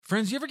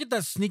Friends, you ever get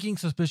that sneaking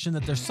suspicion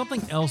that there's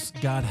something else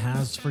God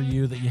has for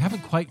you that you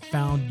haven't quite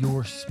found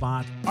your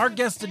spot? Our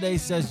guest today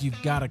says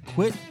you've got to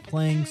quit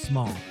playing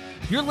small.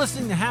 You're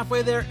listening to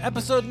Halfway There,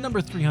 episode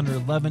number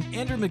 311,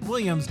 Andrew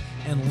McWilliams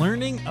and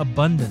Learning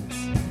Abundance.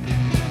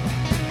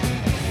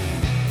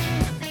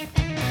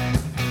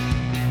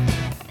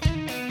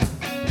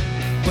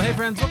 Well, hey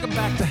friends, welcome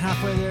back to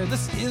Halfway There.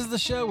 This is the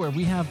show where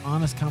we have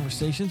honest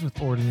conversations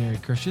with ordinary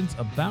Christians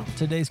about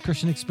today's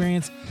Christian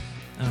experience.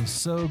 And I'm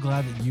so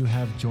glad that you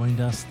have joined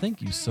us.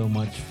 Thank you so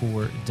much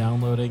for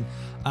downloading.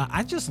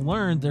 I just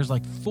learned there's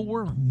like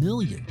 4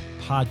 million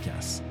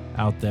podcasts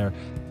out there.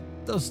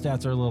 Those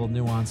stats are a little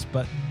nuanced,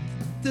 but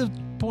the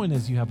point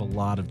is you have a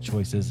lot of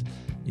choices.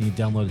 You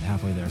downloaded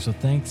Halfway There. So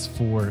thanks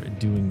for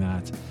doing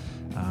that.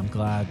 I'm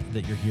glad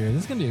that you're here.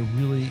 This is going to be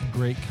a really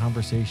great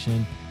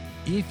conversation.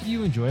 If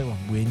you enjoy it, well,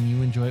 when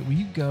you enjoy it, will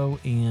you go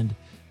and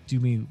do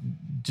me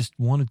just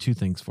one of two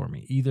things for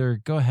me? Either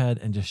go ahead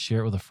and just share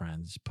it with a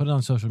friend. Just put it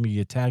on social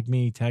media. Tag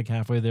me, tag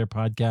Halfway There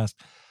podcast.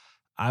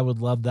 I would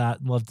love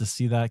that. Love to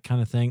see that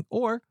kind of thing.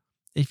 Or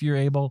if you're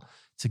able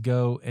to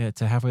go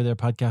to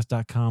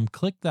halfwaytherepodcast.com,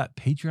 click that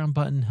Patreon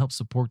button, help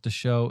support the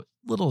show.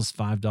 Little as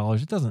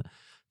 $5. It doesn't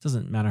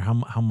matter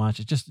how much.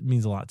 It just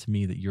means a lot to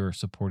me that you're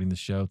supporting the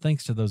show.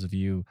 Thanks to those of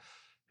you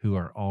who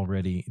are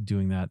already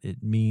doing that.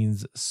 It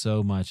means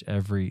so much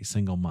every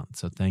single month.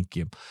 So thank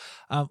you.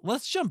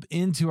 Let's jump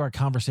into our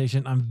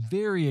conversation. I'm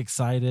very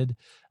excited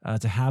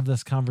to have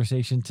this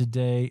conversation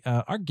today.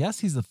 Our guest,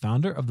 he's the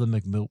founder of the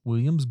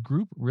McWilliams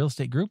Group, real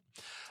estate group.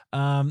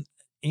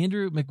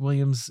 Andrew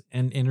McWilliams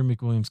and Andrew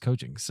McWilliams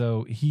Coaching.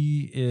 So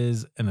he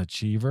is an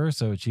achiever,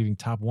 so achieving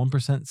top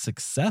 1%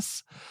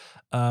 success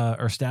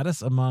or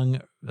status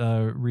among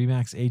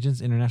RE/MAX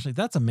agents internationally.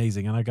 That's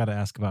amazing. And I got to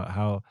ask about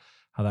how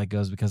that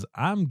goes, because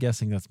I'm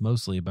guessing that's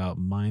mostly about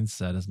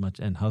mindset as much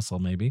and hustle,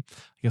 maybe.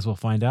 I guess we'll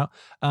find out.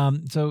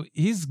 So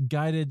he's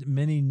guided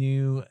many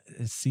new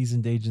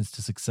seasoned agents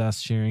to success,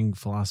 sharing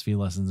philosophy,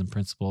 lessons, and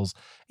principles.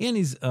 And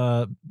he's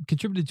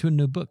contributed to a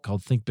new book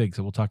called Think Big.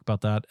 So we'll talk about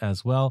that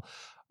as well.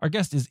 Our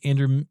guest is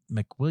Andrew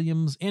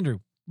McWilliams. Andrew,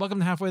 welcome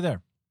to Halfway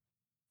There.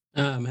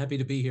 I'm happy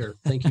to be here.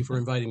 Thank you for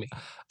inviting me.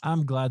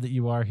 I'm glad that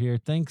you are here.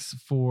 Thanks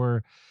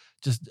for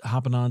just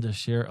hopping on to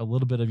share a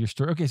little bit of your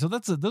story. Okay, so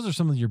those are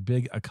some of your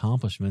big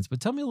accomplishments, but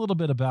tell me a little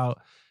bit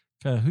about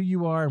kind of who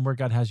you are and where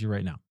God has you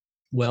right now.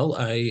 Well,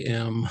 I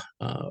am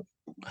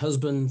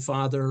husband,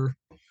 father,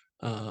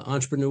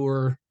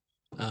 entrepreneur,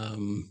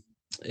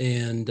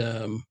 and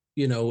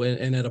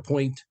at a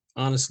point,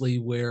 honestly,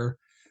 where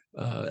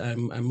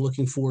I'm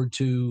looking forward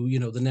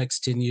to the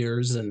next 10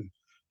 years and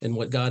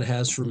what God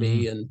has for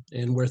me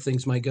and where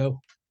things might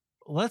go.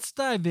 Let's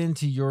dive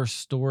into your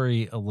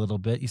story a little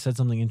bit. You said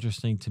something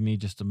interesting to me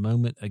just a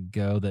moment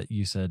ago that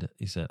you said,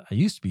 I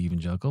used to be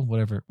evangelical,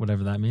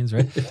 whatever that means,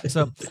 right?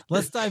 So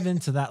let's dive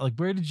into that. Like,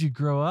 where did you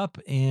grow up,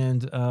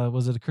 and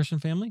was it a Christian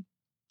family?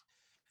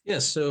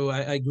 Yes. So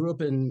I grew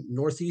up in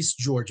Northeast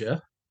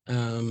Georgia.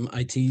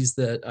 I teased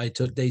that I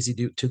took Daisy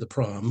Duke to the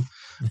prom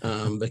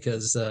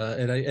because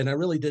and I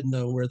really didn't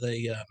know where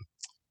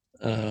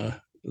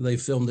they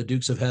filmed the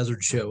Dukes of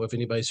Hazzard show. If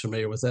anybody's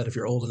familiar with that, if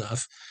you're old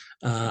enough,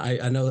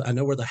 I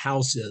know where the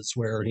house is,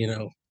 where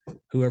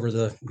whoever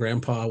the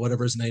grandpa,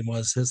 whatever his name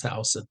was, his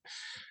house, and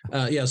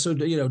so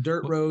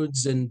dirt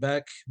roads and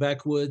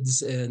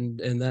backwoods and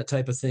that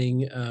type of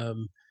thing.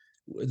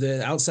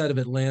 The outside of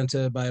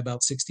Atlanta by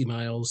about 60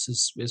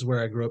 miles is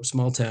where I grew up,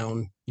 small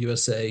town,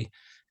 USA.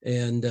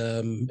 And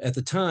at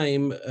the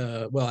time,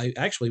 when I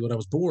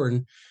was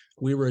born,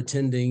 we were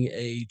attending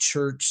a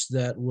church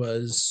that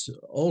was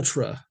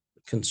ultra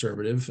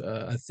conservative.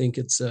 I think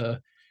it's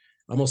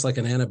almost like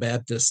an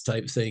Anabaptist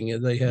type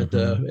thing. They had,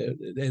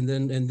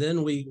 and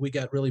then we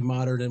got really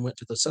modern and went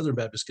to the Southern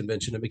Baptist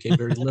Convention and became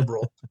very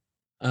liberal.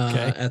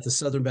 At the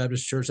Southern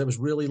Baptist Church, that was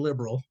really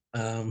liberal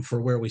for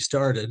where we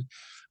started.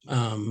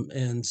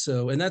 And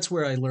that's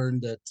where I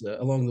learned that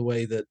along the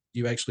way that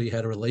you actually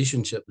had a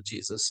relationship with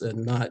Jesus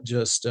and not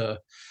just,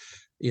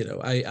 we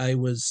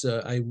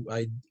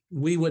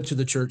went to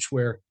the church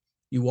where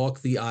you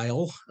walk the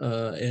aisle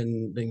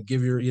and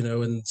give your,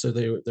 and so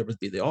there would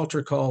be the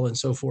altar call and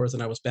so forth.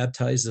 And I was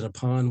baptized in a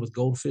pond with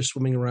goldfish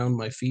swimming around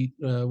my feet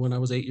when I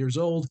was 8 years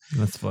old.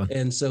 That's fun.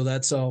 And so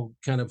that's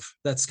kind of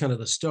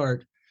the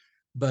start.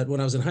 But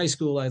when I was in high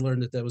school, I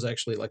learned that was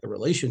actually like a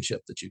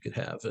relationship that you could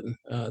have and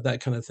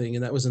that kind of thing.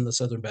 And that was in the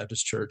Southern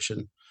Baptist Church.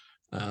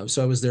 And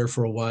so I was there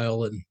for a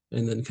while and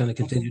then kind of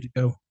continued to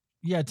go.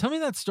 Yeah. Tell me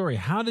that story.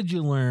 How did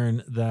you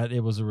learn that it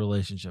was a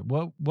relationship?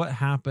 What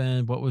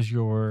happened?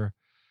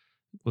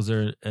 Was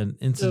there an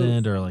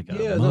incident or like a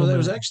moment? No, there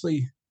was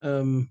actually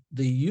the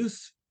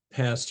youth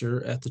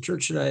pastor at the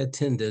church that I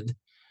attended.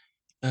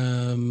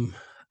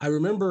 I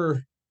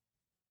remember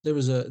there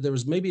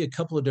was maybe a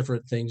couple of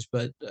different things,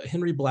 but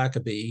Henry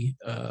Blackaby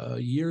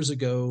years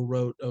ago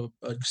wrote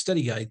a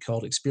study guide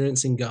called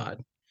Experiencing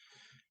God.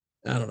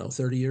 I don't know,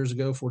 30 years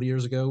ago, 40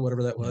 years ago,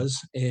 whatever that was.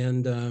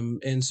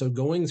 And so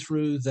going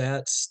through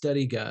that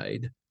study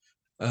guide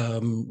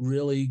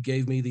really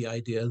gave me the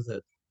idea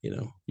that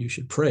you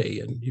should pray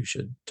and you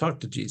should talk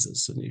to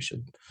Jesus and you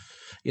should,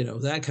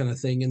 that kind of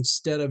thing,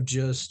 instead of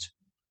just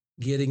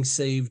getting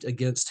saved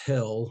against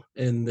hell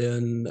and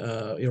then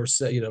or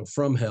say,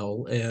 from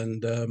hell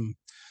and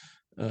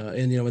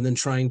then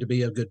trying to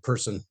be a good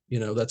person.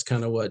 That's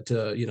kind of what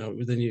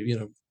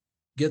then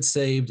get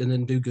saved and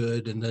then do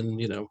good and then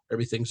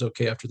everything's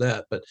okay after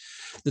that. But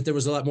that there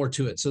was a lot more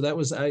to it. So that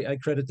was I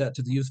credit that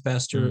to the youth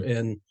pastor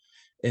Mm,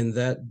 and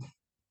that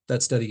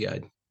study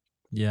guide.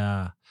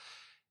 yeah.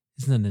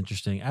 Isn't that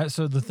interesting?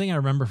 So the thing I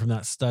remember from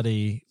that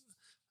study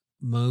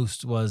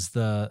most was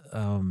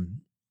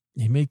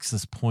he makes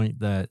this point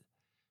that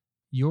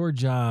your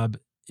job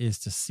is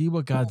to see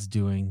what God's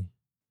doing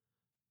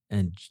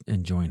and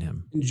join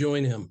him.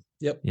 Join him.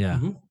 Yep. Yeah.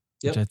 Which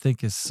Yep. I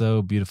think is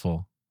so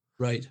beautiful.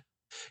 Right.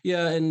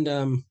 Yeah.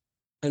 And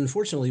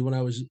unfortunately, when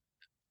I was,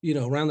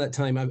 around that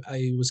time,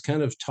 I was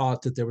kind of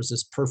taught that there was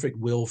this perfect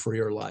will for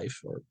your life,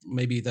 or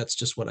maybe that's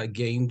just what I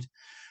gained.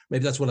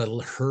 Maybe that's what I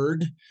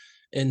heard.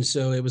 And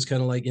so it was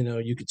kind of like,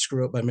 you could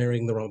screw up by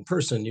marrying the wrong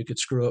person. You could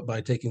screw up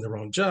by taking the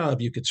wrong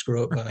job. You could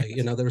screw up by,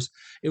 Right.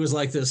 it was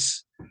like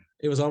this,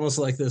 it was almost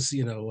like this,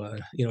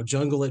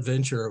 jungle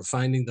adventure of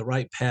finding the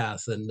right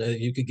path. And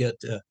you could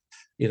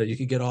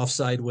get off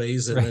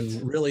sideways and then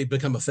Right. really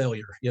become a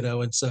failure,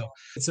 and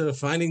so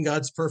finding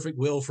God's perfect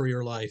will for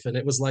your life. And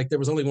it was like, there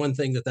was only one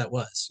thing that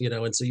was,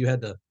 and so you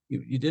had to,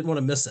 you didn't want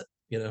to miss it,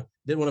 didn't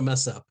want to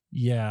mess up.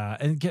 Yeah.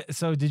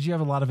 So did you have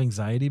a lot of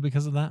anxiety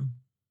because of that?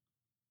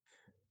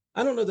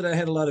 I don't know that I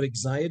had a lot of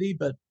anxiety,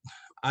 but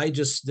I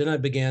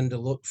began to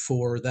look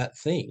for that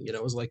thing,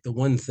 it was like the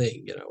one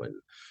thing,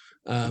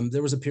 and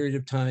there was a period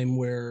of time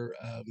where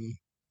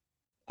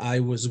I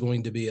was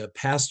going to be a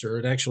pastor.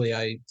 And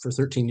actually, for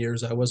 13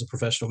 years, I was a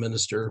professional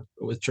minister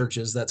with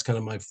churches. That's kind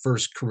of my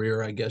first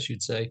career, I guess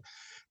you'd say.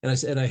 And I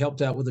said, I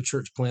helped out with a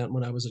church plant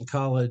when I was in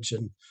college.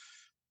 And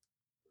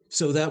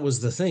so that was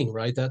the thing,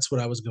 right? That's what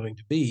I was going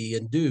to be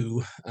and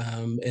do.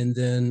 And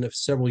then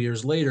several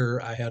years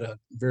later, I had a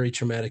very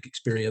traumatic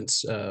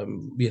experience,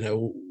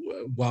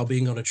 while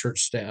being on a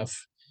church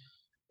staff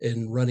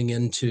and running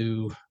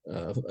into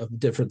a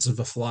difference of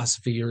a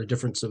philosophy or a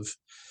difference of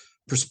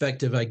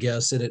perspective, I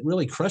guess, and it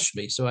really crushed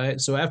me. So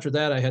after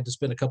that, I had to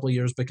spend a couple of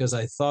years because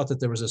I thought that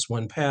there was this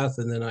one path,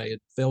 and then I had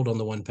failed on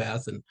the one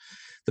path, and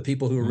the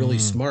people who were really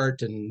Mm.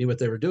 smart and knew what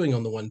they were doing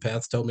on the one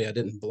path told me I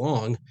didn't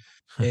belong.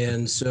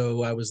 And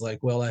so I was like,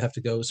 well, I have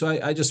to go. So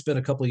I just spent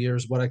a couple of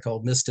years, what I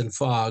call mist and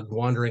fog,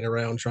 wandering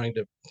around trying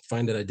to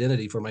find an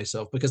identity for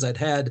myself, because I'd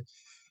had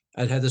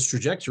this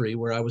trajectory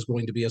where I was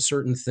going to be a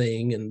certain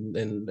thing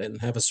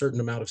and have a certain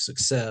amount of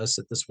success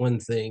at this one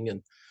thing,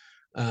 and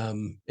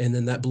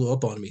then that blew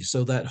up on me.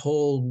 So that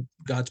whole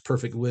God's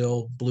perfect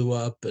will blew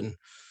up, and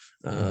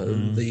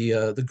Hmm.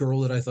 the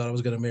girl that I thought I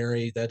was going to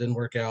marry, that didn't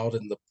work out,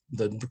 and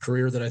the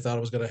career that I thought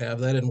I was going to have,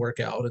 that didn't work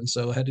out, and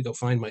so I had to go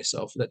find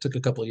myself. That took a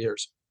couple of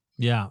years.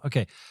 Yeah.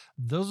 Okay.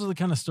 Those are the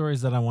kind of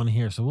stories that I want to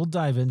hear. So we'll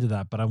dive into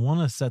that, but I want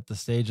to set the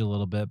stage a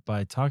little bit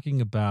by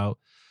talking about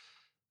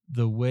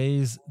the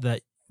ways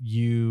that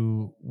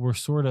you were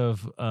sort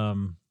of,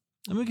 and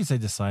we can say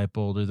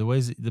discipled, or the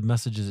ways, the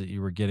messages that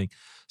you were getting.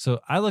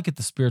 So I look at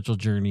the spiritual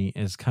journey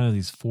as kind of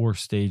these four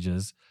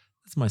stages.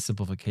 That's my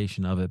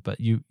simplification of it. But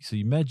you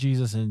met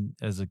Jesus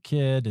as a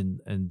kid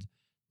and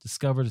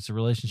discovered it's a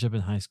relationship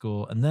in high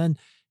school. And then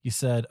you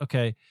said,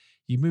 okay,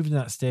 you moved to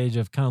that stage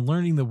of kind of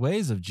learning the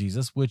ways of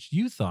Jesus, which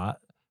you thought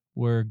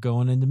were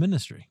going into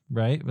ministry,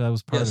 right? That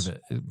was part of Yes.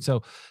 it.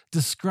 So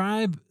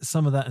describe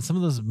some of that and some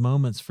of those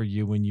moments for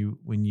you when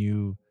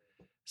you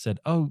said,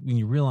 oh, when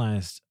you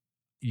realized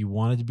you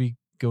wanted to be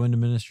go into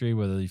ministry,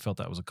 whether you felt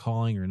that was a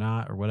calling or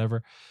not, or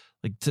whatever.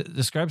 Like, to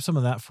describe some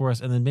of that for us,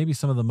 and then maybe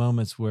some of the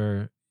moments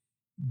where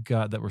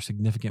God that were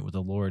significant with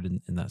the Lord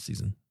in that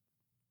season.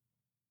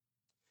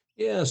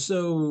 Yeah.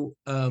 So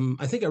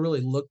I think I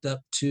really looked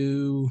up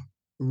to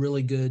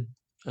really good,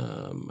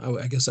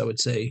 I guess I would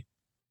say,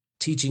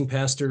 teaching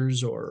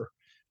pastors or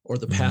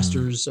the Mm,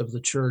 pastors of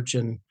the church.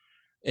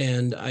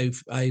 And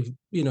I've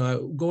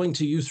going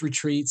to youth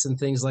retreats and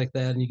things like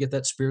that, and you get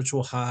that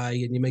spiritual high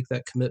and you make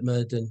that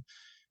commitment,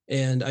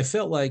 and I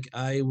felt like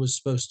I was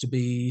supposed to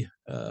be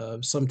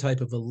some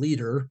type of a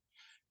leader.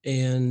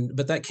 And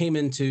but that came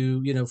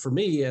into, for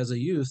me as a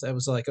youth, I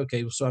was like,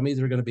 okay, so I'm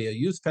either going to be a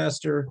youth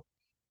pastor,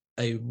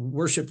 a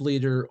worship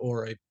leader,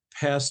 or a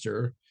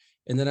pastor.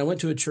 And then I went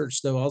to a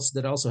church though also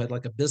that also had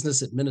like a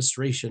business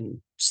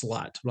administration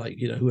slot, like,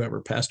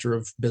 whoever, pastor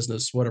of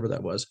business, whatever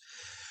that was.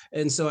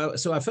 And so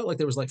I felt like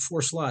there was like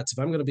four slots. If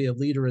I'm going to be a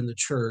leader in the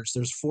church,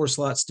 there's four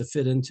slots to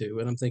fit into.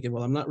 And I'm thinking,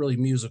 well, I'm not really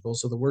musical,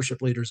 so the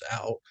worship leader's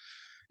out.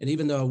 And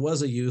even though I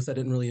was a youth, I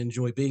didn't really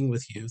enjoy being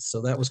with youth,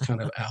 so that was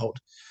kind of out.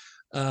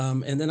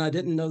 And then I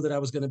didn't know that I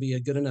was going to be a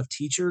good enough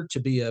teacher to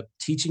be a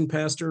teaching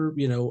pastor,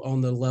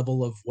 on the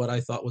level of what I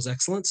thought was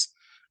excellence.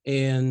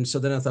 And so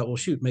then I thought, well,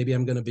 shoot, maybe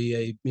I'm going to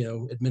be a,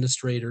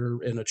 administrator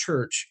in a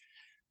church.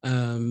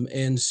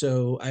 And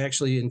so I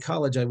actually, in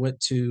college, I went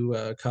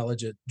to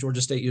college at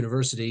Georgia State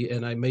University,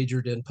 and I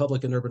majored in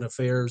public and urban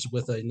affairs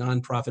with a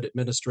nonprofit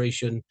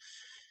administration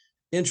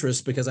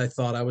interest because I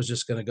thought I was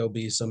just going to go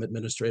be some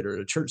administrator at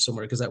a church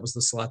somewhere because that was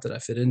the slot that I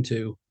fit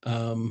into.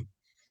 And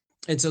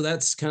so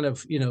that's kind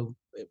of,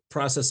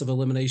 process of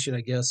elimination,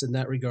 I guess, in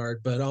that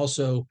regard, but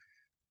also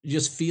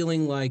just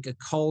feeling like a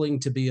calling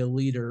to be a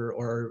leader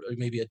or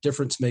maybe a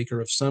difference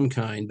maker of some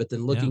kind, but then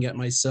Yeah. looking at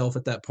myself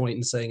at that point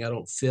and saying, I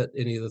don't fit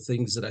any of the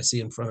things that I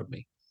see in front of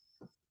me.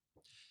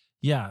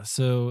 Yeah.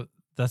 So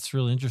that's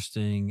really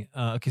interesting.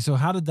 Okay. So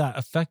how did that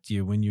affect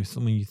you when you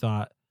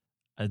thought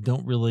I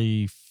don't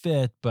really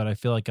fit, but I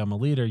feel like I'm a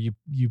leader?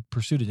 You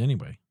pursued it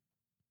anyway.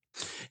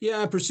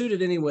 Yeah, I pursued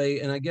it anyway.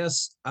 And I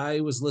guess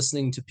I was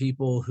listening to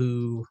people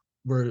who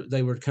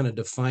they were kind of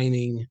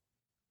defining,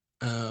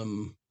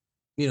 um,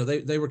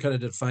 they were kind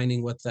of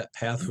defining what that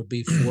path would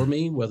be for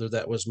me, whether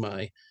that was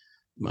my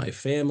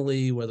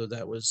family, whether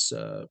that was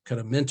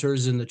kind of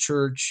mentors in the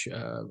church.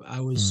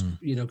 I was,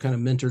 Mm, kind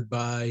of mentored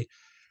by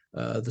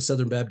the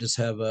Southern Baptists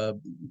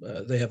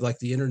they have like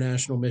the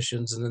international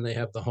missions, and then they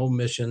have the home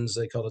missions.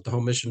 They called it the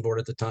Home Mission Board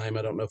at the time.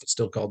 I don't know if it's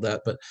still called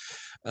that, but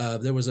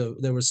there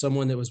was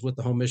someone that was with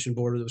the Home Mission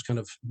Board that was kind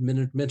of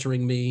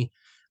mentoring me,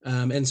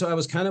 and so I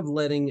was kind of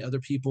letting other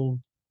people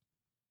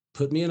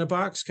put me in a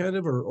box, kind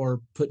of,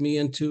 or put me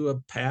into a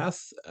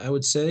path. I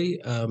would say,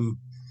 and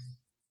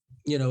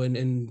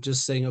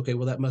just saying, okay,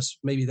 well,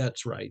 maybe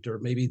that's right, or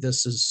maybe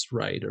this is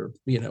right, or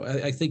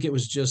I think it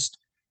was just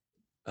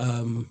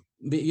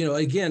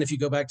again, if you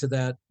go back to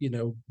that,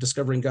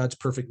 discovering God's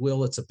perfect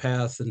will, it's a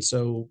path. And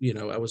so,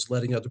 I was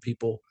letting other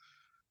people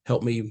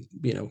help me,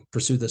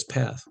 pursue this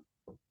path.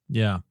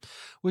 yeah.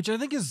 Which I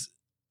think is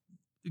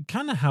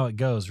kind of how it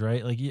goes,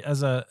 right? Like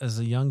as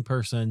a young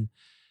person,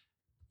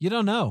 you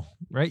don't know,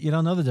 right? You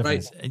don't know the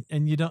Right. difference,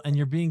 and you don't, and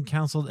you're being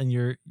counseled, and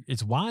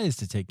it's wise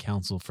to take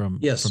counsel from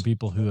Yes.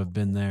 people who have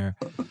been there.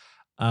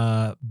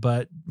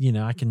 But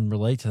I can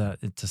relate to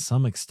that to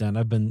some extent.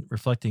 I've been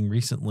reflecting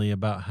recently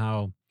about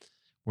how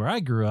where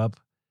I grew up,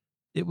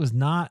 it was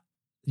not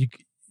you.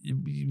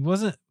 It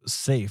wasn't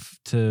safe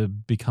to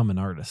become an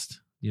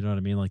artist. You know what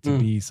I mean? Like to Mm,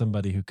 be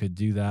somebody who could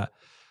do that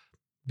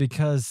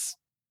because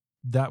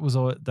that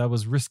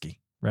was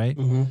risky, right?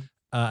 hmm.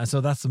 And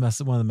so that's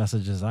one of the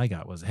messages I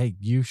got was, hey,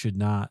 you should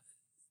not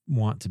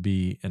want to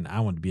be, and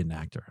I want to be an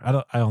actor. I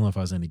don't know if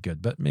I was any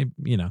good, but maybe,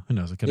 who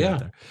knows? I could have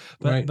got Yeah.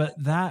 there, Right.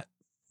 but that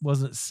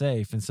wasn't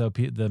safe. And so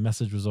the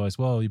message was always,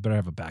 well, you better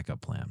have a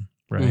backup plan,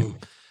 right?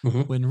 Mm,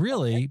 hmm. When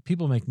really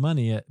people make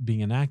money at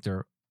being an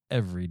actor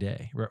every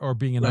day, or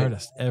being an Right.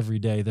 artist every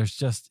day.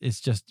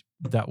 It's just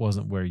that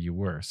wasn't where you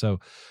were. So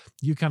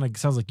you kind of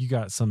sounds like you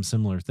got some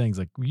similar things.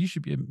 Like you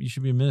should be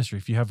a minister.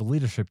 If you have a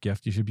leadership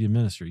gift, you should be a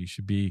minister. You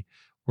should be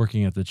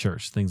working at the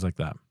church, things like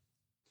that.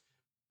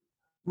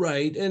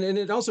 Right. And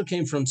it also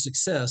came from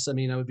success. I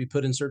mean, I would be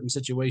put in certain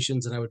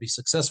situations and I would be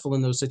successful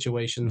in those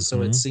situations.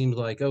 So it Hmm. seemed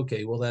like,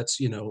 okay, well, that's,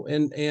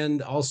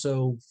 and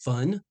also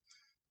fun.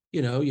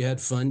 You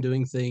had fun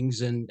doing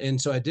things.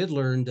 And so I did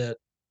learn that,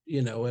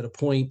 at a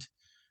point,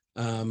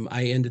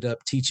 I ended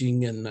up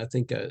teaching, and I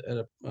think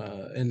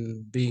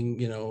and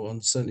being,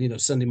 on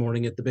Sunday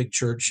morning at the big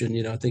church,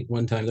 and I think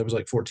one time there was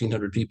like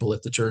 1,400 people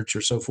at the church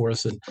or so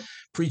forth, and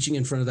preaching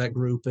in front of that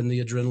group, and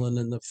the adrenaline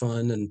and the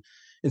fun, and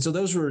so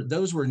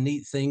those were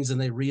neat things, and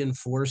they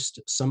reinforced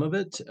some of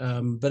it.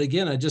 But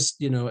again, I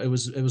just it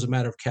was a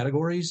matter of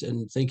categories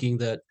and thinking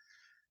that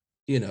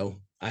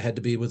I had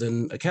to be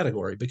within a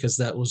category because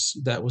that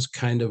was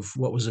kind of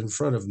what was in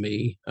front of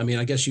me. I mean,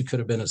 I guess you could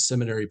have been a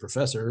seminary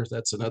professor.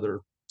 That's another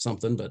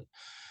something, but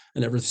I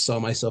never saw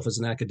myself as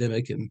an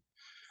academic. And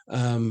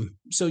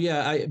so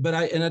yeah, I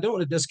don't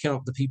want to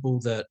discount the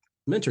people that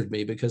mentored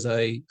me because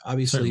I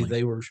obviously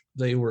Certainly.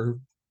 they were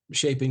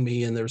shaping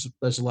me, and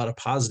there's a lot of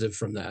positive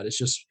from that.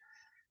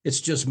 It's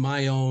just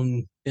my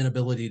own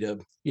inability to,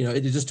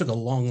 it just took a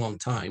long, long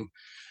time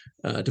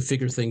to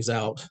figure things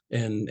out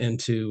and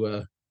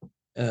to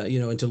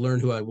and to learn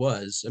who I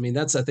was. I mean,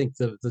 that's I think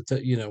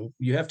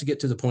you have to get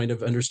to the point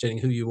of understanding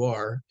who you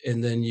are,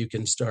 and then you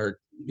can start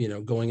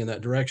going in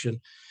that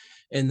direction.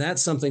 And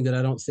that's something that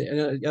I don't think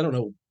I don't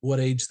know what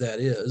age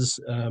that is.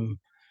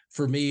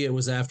 For me, it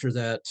was after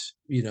that,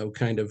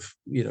 kind of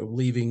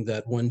leaving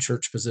that one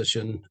church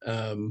position,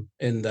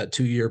 in that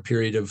 2 year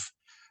period of.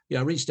 Yeah,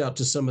 I reached out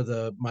to some of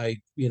some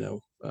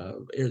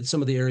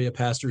of the area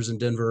pastors in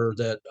Denver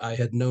that I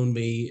had known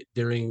me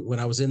during when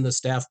I was in the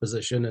staff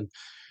position, and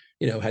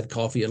had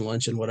coffee and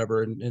lunch and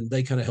whatever, and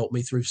they kind of helped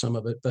me through some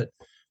of it. But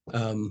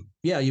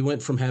yeah, you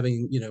went from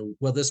having,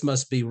 well, this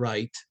must be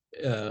right,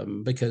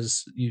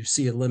 because you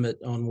see a limit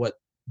on what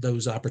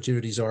those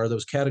opportunities are,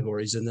 those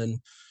categories, and then,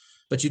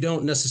 but you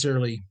don't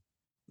necessarily,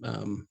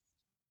 um,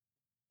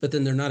 but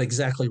then they're not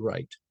exactly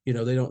right.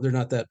 They're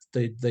not that,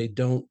 they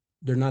don't,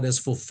 they're not as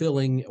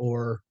fulfilling,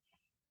 or,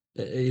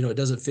 it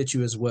doesn't fit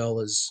you as well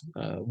as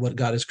what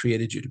God has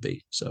created you to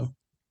be. So,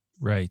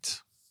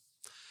 Right.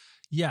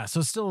 Yeah. So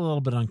it's still a little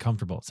bit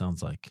uncomfortable. It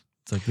sounds like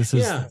it's like this is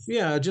yeah,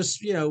 yeah,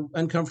 just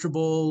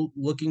uncomfortable,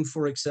 looking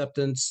for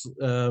acceptance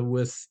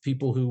with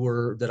people who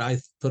were that I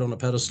put on a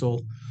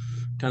pedestal,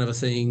 kind of a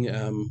thing.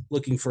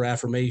 Looking for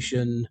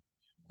affirmation,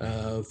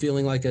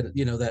 feeling like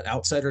that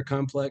outsider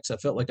complex. I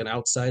felt like an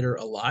outsider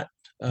a lot,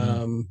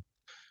 Mm.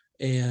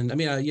 And I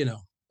mean,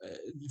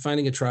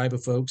 finding a tribe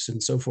of folks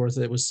and so forth.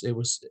 It was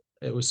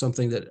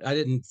something that I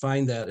didn't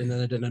find that, and then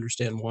I didn't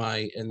understand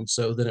why, and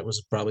so then it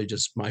was probably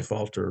just my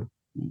fault, or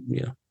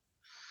you know,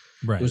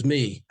 it Right. was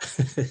me.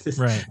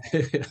 Right.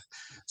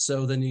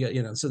 So then you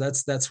got, so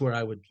that's where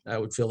I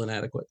would feel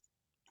inadequate.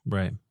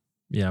 Right.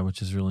 Yeah,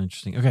 which is really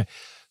interesting. Okay.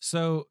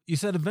 So you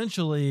said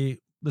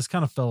eventually this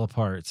kind of fell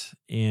apart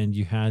and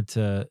you had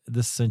to,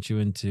 this sent you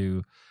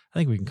into, I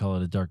think we can call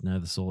it a dark night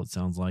of the soul, it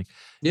sounds like.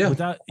 Yeah.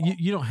 Without,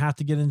 you don't have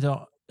to get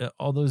into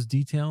all those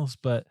details,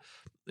 but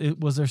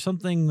was there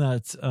something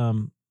that,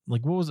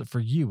 like, what was it for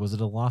you? Was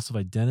it a loss of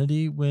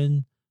identity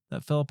when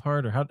that fell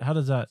apart, or how'd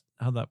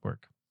that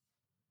work?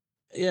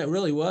 Yeah, it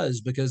really was,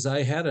 because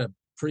I had a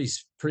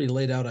pretty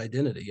laid out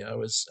identity. I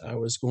was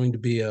going to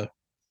be a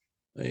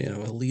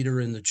leader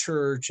in the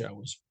church. I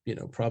was,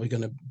 probably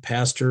going to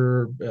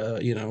pastor,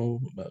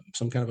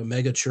 some kind of a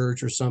mega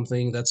church or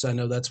something. I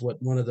know that's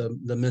what one of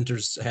the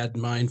mentors had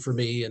in mind for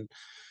me, and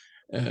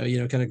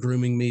kind of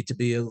grooming me to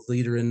be a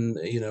leader in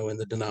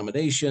the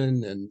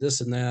denomination and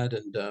this and that,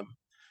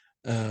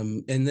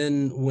 and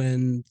then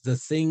when the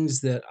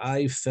things that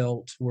I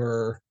felt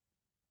were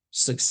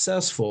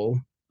successful.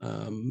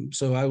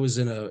 So I was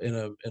in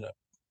a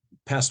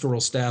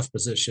pastoral staff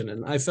position,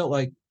 and I felt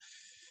like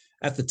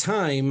at the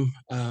time,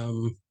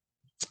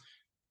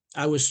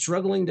 I was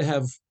struggling to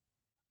have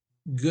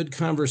good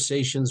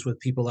conversations with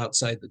people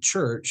outside the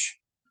church,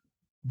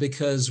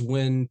 because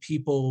when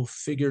people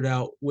figured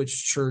out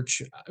which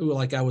church,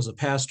 like I was a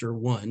pastor,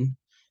 one,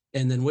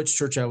 and then which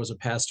church I was a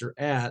pastor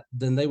at,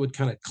 then they would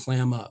kind of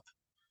clam up,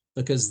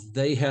 because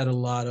they had a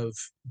lot of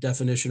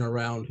definition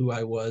around who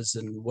I was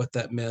and what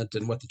that meant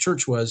and what the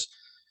church was.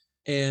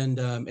 And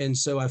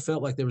so I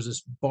felt like there was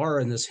this bar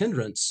and this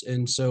hindrance.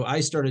 And so I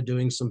started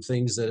doing some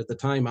things that at the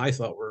time I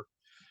thought were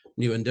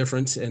new and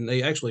different, and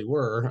they actually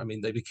were. I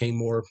mean, they became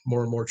more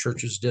and more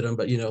churches did them,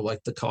 but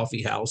like the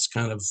coffee house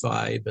kind of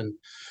vibe. And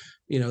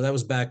that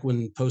was back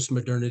when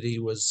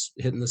postmodernity was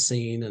hitting the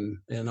scene,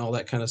 and all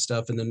that kind of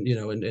stuff, and then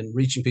and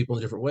reaching people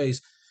in different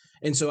ways.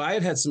 And so I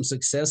had some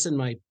success in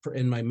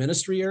my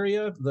ministry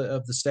area of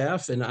the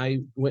staff, and I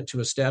went to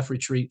a staff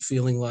retreat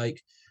feeling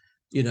like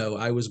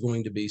I was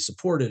going to be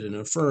supported and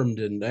affirmed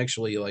and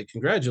actually like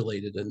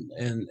congratulated,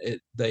 and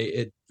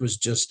it was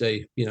just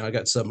I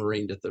got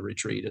submarined at the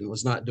retreat and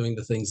was not doing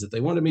the things that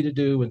they wanted me to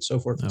do, and so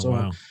forth and Oh, so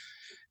on. wow.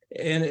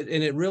 And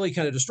it really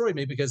kind of destroyed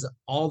me, because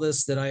all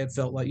this that I had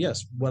felt like,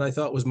 yes, what I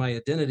thought was my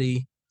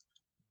identity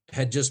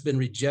had just been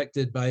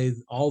rejected by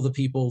all the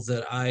people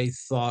that I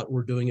thought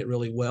were doing it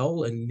really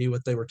well and knew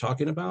what they were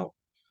talking about.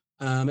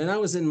 And I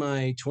was in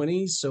my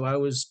 20s, so I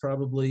was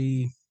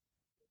probably,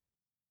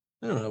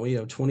 I don't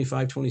know,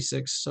 25,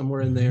 26,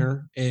 somewhere in Hmm.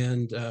 there,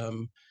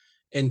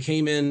 and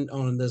came in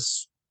on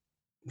this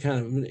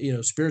kind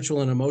of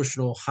spiritual and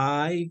emotional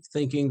high,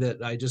 thinking that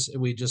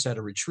we just had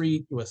a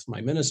retreat with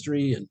my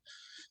ministry, and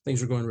things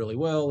were going really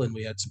well, and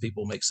we had some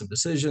people make some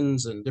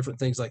decisions and different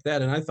things like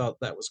that, and I thought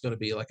that was going to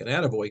be like an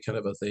attaboy kind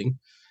of a thing.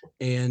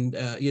 And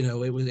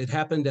it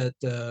happened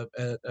there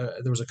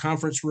was a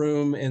conference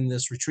room in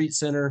this retreat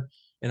center,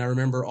 and I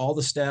remember all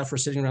the staff were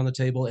sitting around the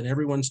table, and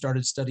everyone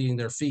started studying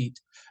their feet,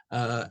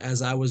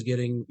 as I was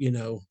getting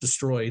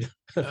destroyed.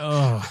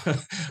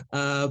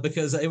 Oh,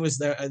 Because it was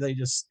there, they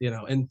just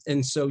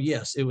and so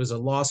yes, it was a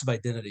loss of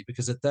identity,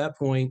 because at that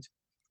point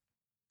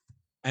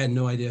I had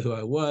no idea who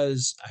I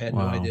was. I had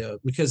no wow. idea,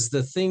 because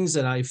the things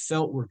that I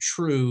felt were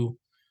true,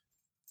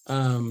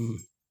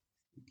 um,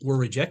 were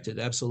rejected.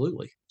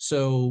 Absolutely.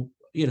 So,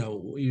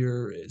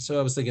 so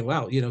I was thinking,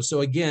 wow,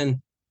 so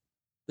again,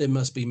 it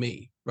must be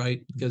me,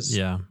 right? Because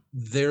Yeah.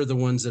 they're the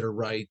ones that are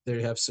right.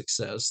 They have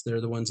success. They're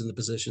the ones in the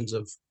positions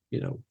of,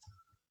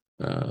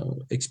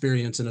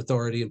 experience and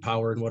authority and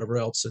power and whatever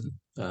else. And,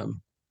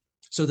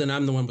 so then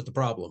I'm the one with the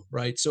problem,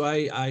 right? So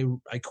I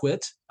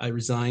quit. I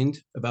resigned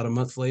about a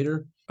month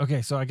later.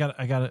 Okay, so I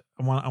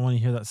want to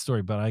hear that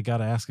story, but I got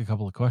to ask a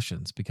couple of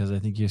questions because I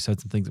think you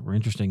said some things that were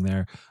interesting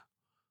there.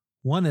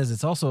 One is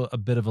it's also a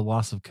bit of a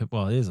loss of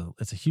well,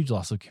 it's a huge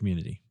loss of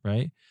community,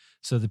 right?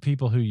 So the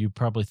people who you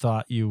probably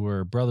thought you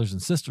were brothers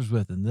and sisters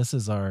with, and this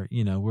is our,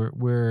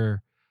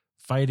 we're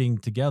fighting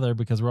together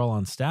because we're all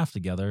on staff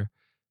together,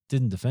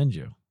 didn't defend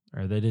you,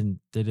 or they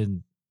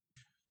didn't.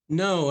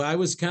 No, I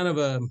was kind of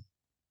a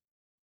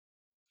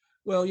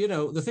well,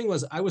 the thing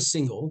was I was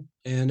single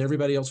and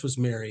everybody else was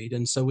married.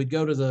 And so we'd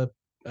go to the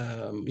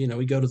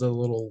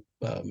little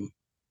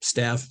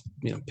staff,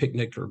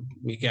 picnic or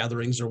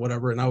gatherings or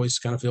whatever. And I always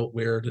kind of felt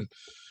weird.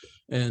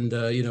 And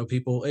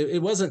people, it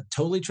wasn't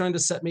totally trying to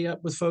set me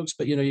up with folks,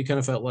 but, you kind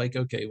of felt like,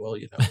 okay, well,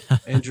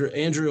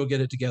 Andrew will get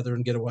it together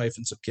and get a wife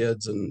and some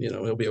kids, and,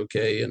 he'll be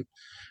okay.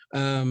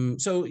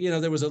 And so,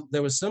 there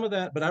was some of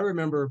that, but I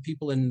remember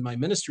people in my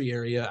ministry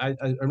area.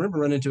 I remember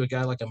running into a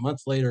guy like a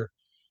month later,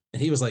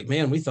 and he was like,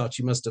 "Man, we thought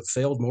you must have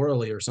failed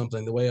morally or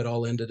something. The way it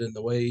all ended, and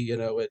the way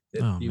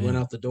Oh you went man.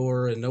 out the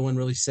door, and no one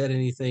really said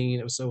anything,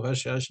 and it was so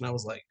hush hush." And I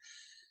was like,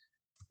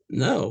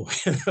 "No,"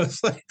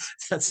 it's like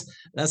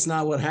that's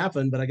not what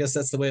happened. But I guess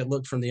that's the way it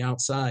looked from the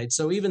outside.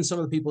 So even some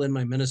of the people in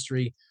my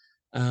ministry,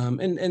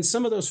 And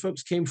some of those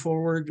folks came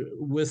forward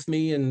with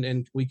me,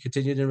 and we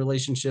continued in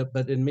relationship.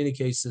 But in many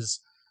cases,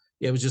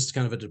 yeah, it was just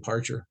kind of a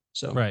departure.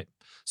 So Right.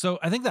 So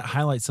I think that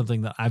highlights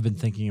something that I've been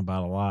thinking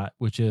about a lot,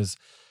 which is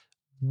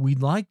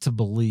we'd like to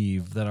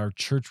believe that our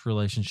church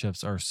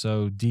relationships are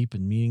so deep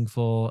and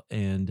meaningful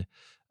and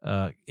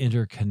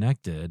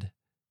interconnected.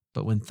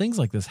 But when things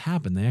like this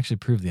happen, they actually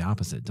prove the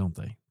opposite, don't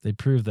they? They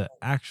prove that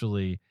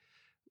actually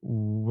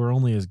we're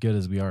only as good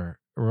as we are,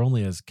 we're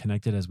only as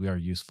connected as we are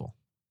useful,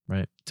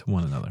 right? To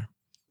one another.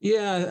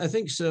 yeah, I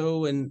think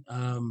so. And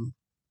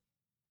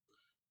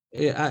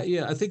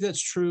yeah, I think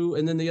that's true.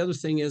 And then the other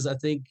thing is, I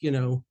think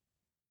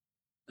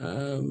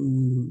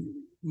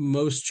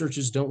most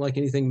churches don't like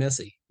anything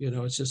messy.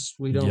 It's just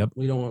Yep.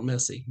 we don't want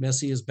messy.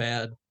 Messy is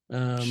bad.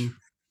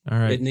 All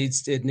right. It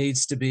needs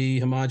to be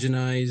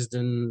homogenized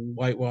and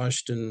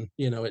whitewashed, and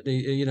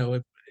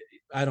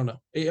I don't know.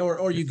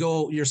 Or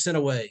you're sent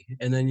away,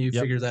 and then you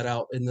Yep. figure that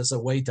out in this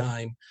away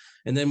time,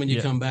 and then when you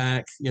Yeah. come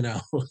back, I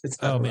Oh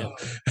don't man. know.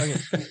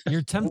 Okay.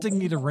 You're tempting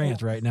me to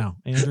rant right now,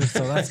 Andrew.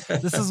 So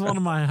this is one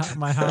of my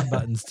hot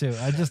buttons too.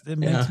 It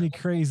makes Yeah, me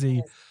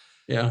crazy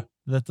yeah,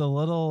 that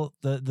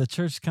the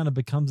church kind of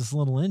becomes this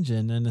little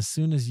engine, and as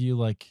soon as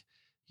you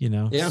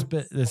yeah,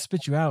 they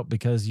spit you out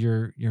because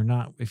you're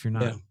not, if you're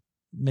not yeah,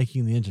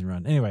 making the engine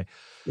run. Anyway,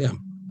 yeah.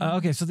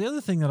 okay, so the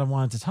other thing that I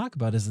wanted to talk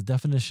about is the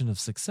definition of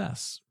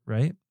success,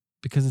 right?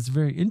 Because it's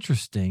very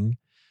interesting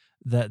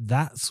that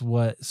that's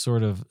what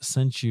sort of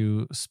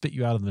spit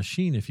you out of the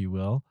machine, if you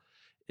will,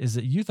 is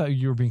that you thought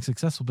you were being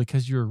successful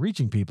because you were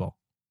reaching people.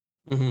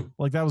 Hmm.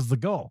 Like that was the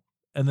goal.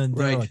 And then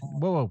they were Right, like,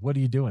 whoa, what are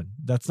you doing?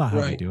 That's not how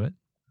we right. do it.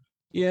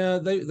 Yeah,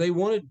 they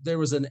wanted. There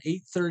was an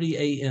 8:30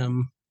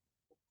 a.m.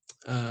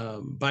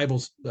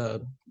 Bible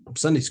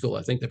Sunday school.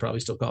 I think they probably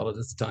still call it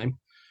at the time.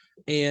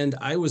 And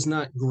I was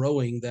not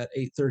growing that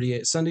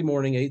 8:30 Sunday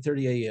morning,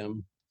 8:30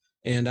 a.m.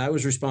 And I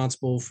was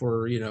responsible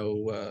for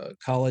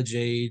college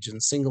age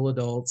and single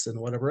adults and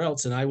whatever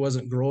else, and I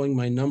wasn't growing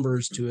my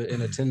numbers to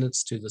in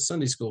attendance to the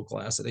Sunday school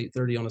class at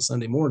 8:30 on a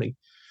Sunday morning.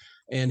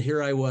 And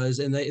here I was,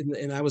 and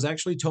I was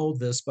actually told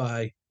this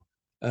by.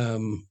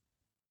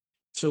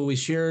 So we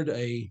shared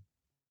a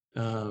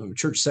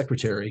church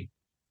secretary,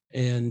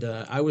 and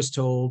I was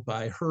told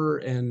by her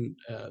and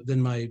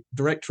then my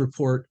direct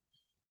report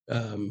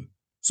um,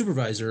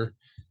 supervisor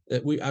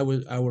that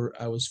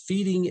I was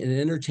feeding and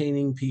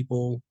entertaining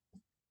people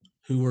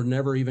who were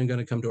never even going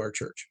to come to our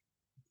church.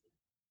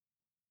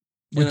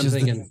 And Which is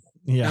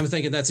yeah. I'm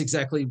thinking that's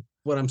exactly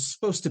what I'm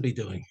supposed to be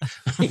doing.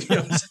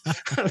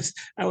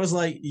 I was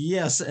like,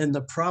 yes. And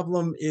the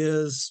problem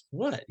is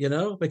what,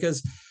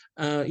 because,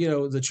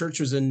 the church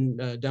was in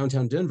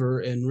downtown Denver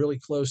and really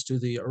close to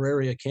the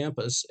Auraria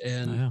campus. Oh,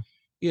 And,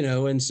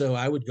 yeah. and so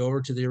I would go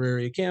over to the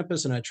Auraria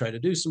campus and I try to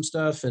do some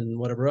stuff and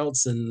whatever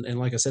else. And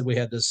like I said, we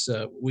had this,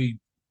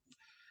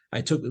 I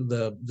took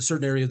the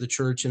certain area of the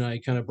church and I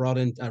kind of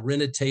I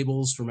rented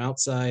tables from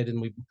outside, and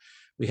we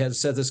had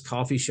set this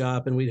coffee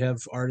shop, and we'd have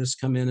artists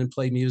come in and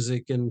play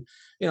music. And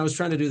I was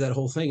trying to do that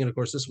whole thing, and of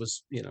course this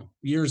was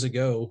years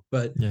ago.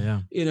 But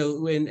Yeah. Yeah.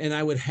 and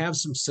I would have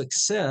some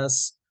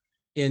success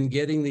in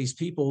getting these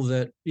people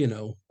that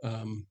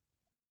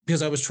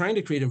because I was trying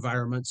to create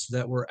environments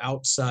that were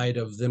outside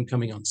of them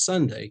coming on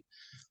Sunday,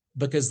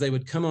 because they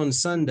would come on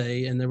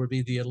Sunday and there would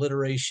be the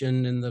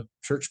alliteration in the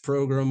church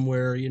program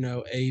where,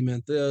 A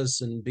meant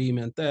this and B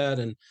meant that.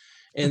 And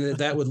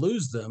that would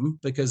lose them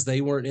because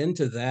they weren't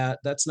into that.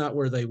 That's not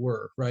where they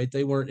were, right?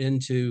 They weren't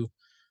into,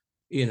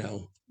 you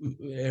know,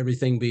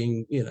 everything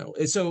being,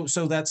 so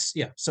that's,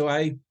 yeah.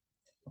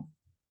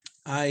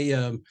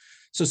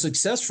 So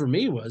success for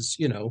me was,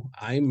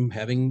 I'm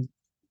having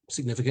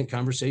significant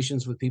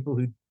conversations with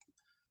people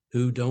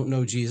who don't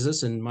know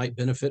Jesus and might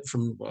benefit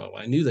from, well,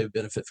 I knew they would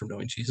benefit from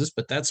knowing Jesus,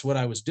 but that's what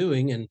I was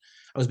doing. And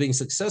I was being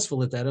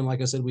successful at that. And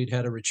like I said, we'd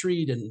had a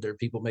retreat and there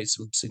people made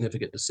some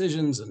significant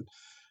decisions. And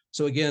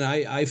so again,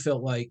 I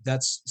felt like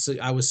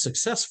I was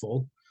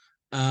successful.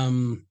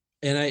 But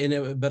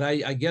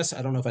I guess,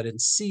 I don't know if I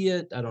didn't see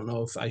it. I don't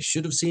know if I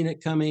should have seen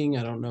it coming.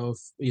 I don't know if,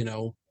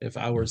 if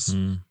I was,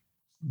 Mhm.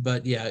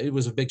 but yeah, it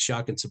was a big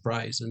shock and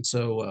surprise. And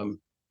so,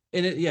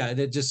 and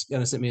it just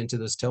kind of sent me into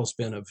this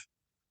tailspin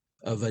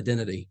of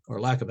identity or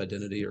lack of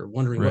identity or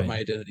wondering what Right. my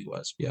identity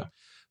was. Yeah.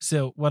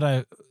 So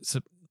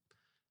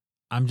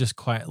I'm just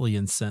quietly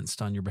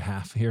incensed on your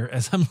behalf here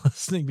as I'm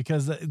listening,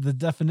 because the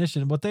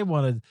definition, what they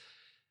wanted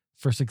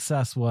for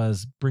success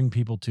was bring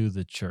people to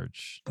the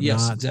church,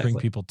 Yes, not bring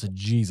exactly. people to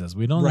Jesus.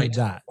 We don't need Right.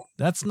 that.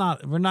 That's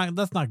not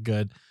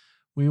good.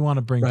 We want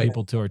to bring Right.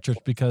 people to our church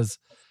because,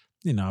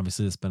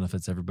 obviously this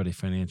benefits everybody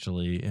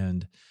financially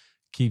and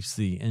keeps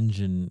the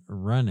engine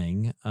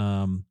running.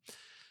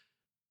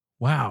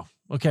 Wow.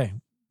 Okay.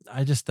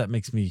 That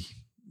makes me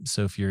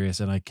so furious.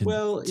 And I can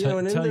Well, and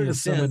in tell their you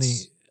so many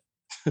defense,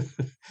 in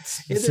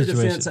their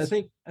defense, situations.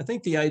 I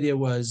think the idea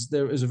was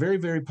there was a very,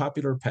 very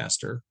popular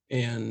pastor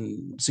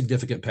and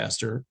significant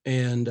pastor,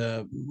 and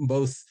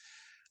both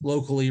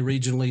locally,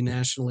 regionally,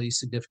 nationally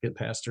significant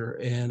pastor.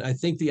 And I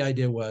think the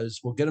idea was,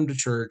 we'll get them to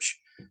church.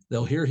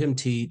 they'll hear him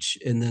teach,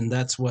 and then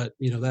that's what,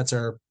 that's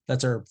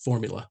our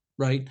formula,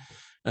 right?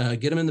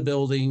 Get them in the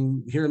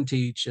building, hear him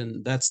teach,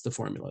 and that's the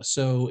formula.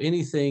 So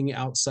anything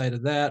outside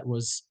of that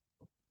was,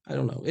 I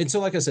don't know. And so,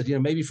 like I said,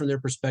 maybe from their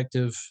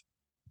perspective,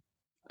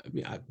 I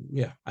mean, I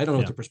don't know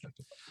what Yeah. their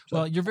perspective was.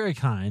 Well, So you're very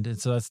kind, and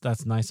so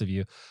that's nice of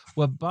you.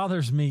 What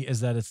bothers me is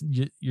that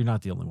you're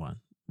not the only one,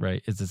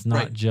 right? It's right,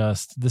 not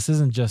just this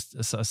isn't just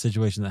a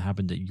situation that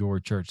happened at your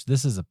church.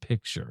 This is a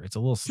picture. It's a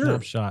little sure,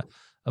 snapshot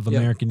of yeah,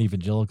 American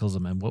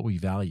evangelicalism and what we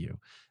value,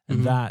 and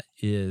hmm that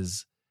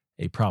is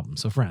a problem.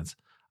 So, friends,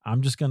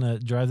 I'm just gonna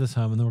drive this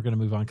home, and then we're gonna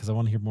move on because I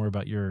want to hear more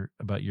about your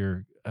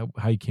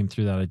how you came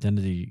through that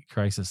identity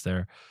crisis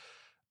there.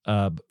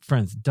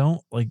 Friends,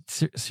 don't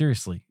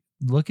seriously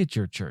look at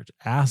your church,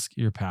 ask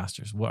your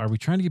pastors, what are we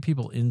trying to get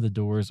people in the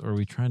doors, or are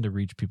we trying to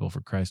reach people for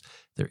Christ?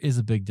 There is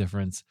a big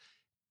difference,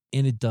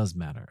 and it does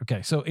matter.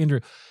 Okay, so Andrew,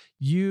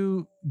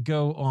 you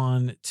go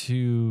on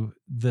to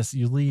this,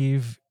 you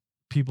leave,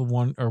 people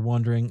are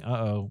wondering,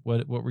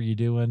 what were you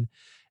doing?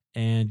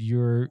 And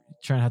you're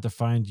trying to have to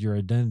find your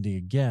identity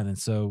again. And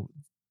so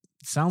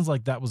it sounds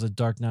like that was a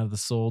dark night of the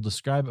soul.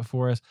 Describe it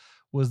for us.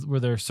 Were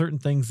there certain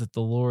things that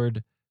the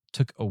Lord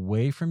took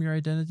away from your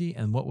identity,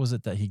 and what was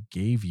it that he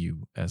gave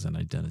you as an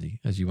identity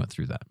as you went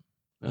through that?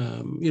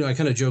 I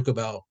kind of joke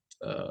about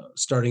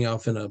starting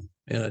off in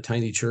a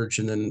tiny church,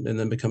 and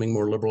then becoming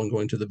more liberal and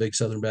going to the big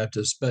Southern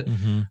Baptist. But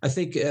Mm-hmm. I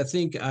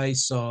think I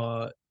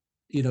saw,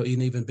 an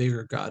even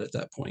bigger God at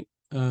that point.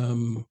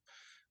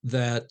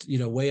 That,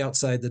 way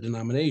outside the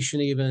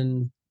denomination,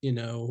 even,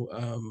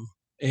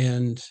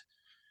 and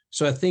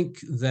so I think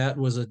that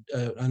was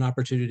an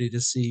opportunity to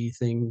see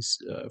things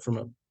from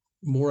a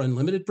more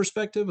unlimited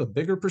perspective, a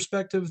bigger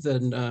perspective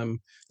than,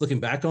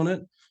 looking back on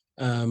it.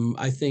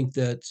 I think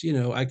that,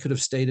 I could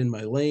have stayed in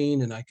my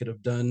lane, and I could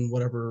have done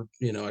whatever,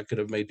 I could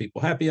have made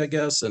people happy, I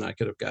guess, and I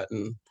could have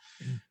gotten,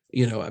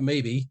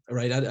 maybe,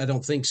 right. I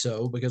don't think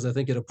so, because I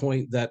think at a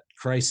point that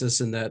crisis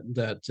and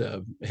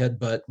that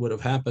headbutt would have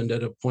happened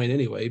at a point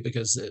anyway,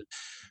 because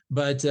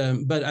but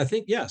I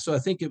think, yeah. So I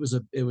think it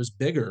was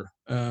bigger,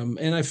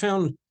 and I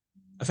found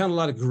a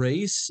lot of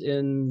grace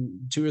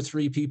in two or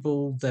three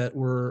people that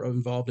were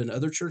involved in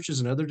other churches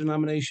and other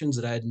denominations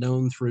that I had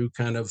known through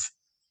kind of,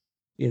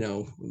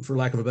 for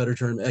lack of a better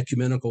term,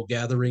 ecumenical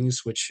gatherings,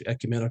 which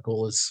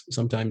ecumenical is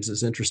sometimes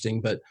is interesting,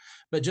 but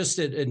just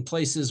in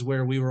places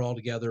where we were all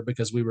together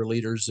because we were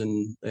leaders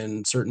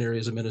in certain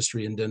areas of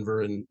ministry in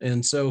Denver,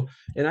 and so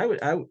and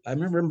I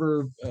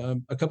remember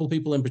a couple of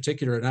people in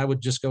particular, and I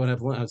would just go and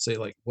have one. I'd say,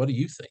 like, what do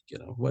you think?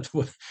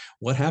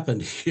 What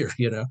happened here?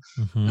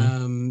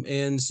 Mm-hmm.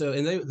 And so,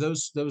 and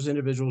those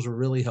individuals were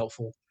really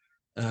helpful,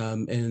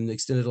 and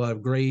extended a lot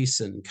of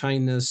grace and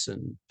kindness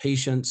and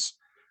patience,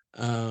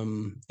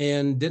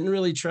 and didn't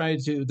really try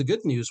to. The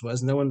good news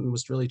was no one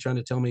was really trying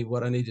to tell me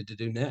what I needed to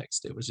do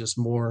next. It was just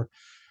more,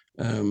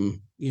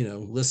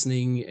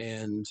 listening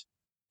and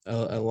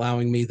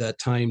allowing me that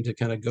time to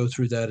kind of go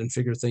through that and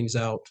figure things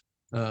out,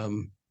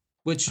 um,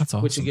 That's which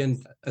awesome.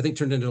 again I think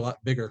turned into a lot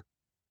bigger.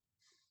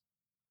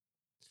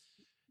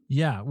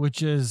 Yeah,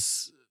 which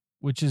is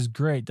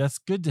great. That's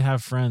good to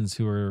have friends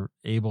who are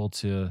able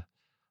to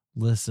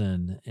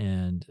listen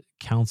and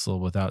counsel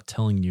without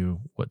telling you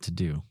what to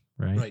do,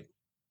 right? Right.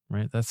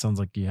 Right. That sounds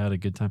like you had a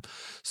good time.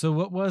 So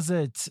what was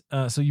it?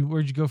 So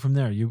where'd you go from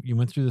there? You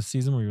went through the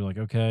season where you were like,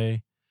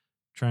 okay,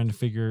 trying to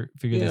figure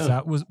this Yeah.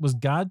 out. Was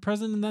God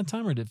present in that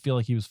time, or did it feel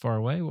like he was far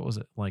away? What was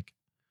it like?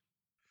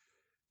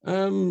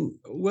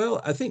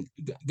 Well, I think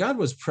God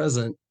was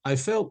present. I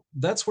felt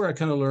that's where I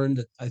kind of learned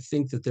that I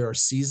think that there are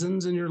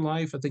seasons in your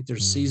life. I think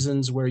there's Mm,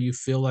 seasons where you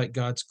feel like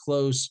God's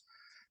close.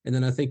 And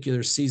then I think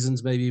there's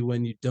seasons maybe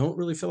when you don't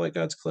really feel like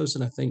God's close.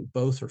 And I think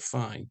both are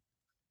fine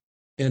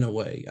in a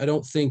way. I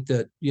don't think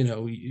that,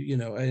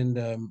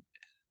 and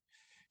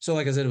so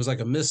like I said, it was like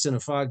a mist in a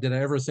fog. Did I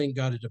ever think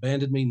God had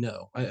abandoned me?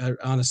 No, I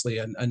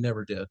honestly, I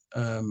never did.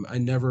 I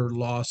never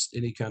lost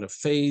any kind of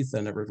faith.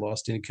 I never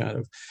lost any kind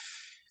of,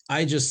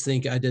 I just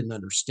think I didn't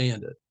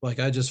understand it. Like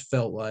I just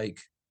felt like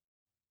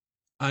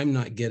I'm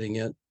not getting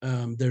it.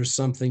 There's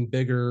something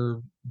bigger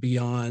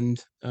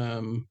beyond.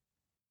 I'm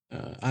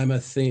a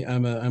thing.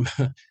 I'm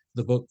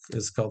the book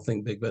is called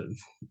Think Big, but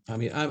I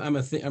mean,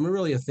 I'm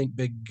really a think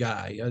big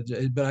guy.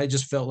 But I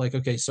just felt like,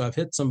 okay, so I've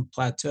hit some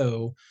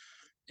plateau,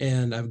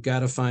 and I've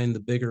got to find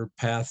the bigger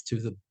path to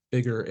the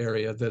bigger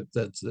area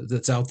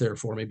that's out there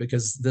for me,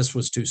 because this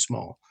was too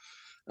small.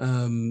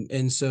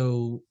 And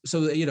so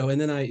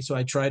and then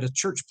I tried a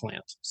church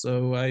plant.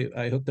 So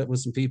I hooked up with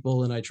some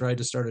people, and I tried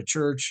to start a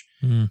church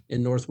mm,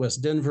 in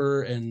Northwest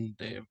Denver, and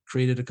they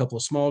created a couple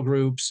of small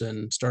groups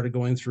and started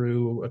going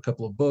through a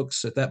couple of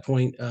books. At that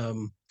point, a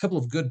couple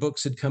of good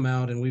books had come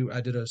out, and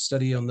I did a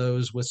study on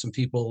those with some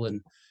people,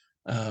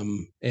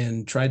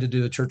 and tried to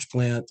do a church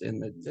plant,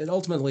 and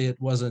ultimately it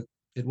wasn't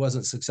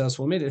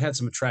successful. I mean, it had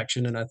some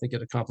attraction, and I think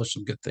it accomplished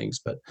some good things,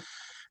 but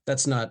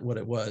that's not what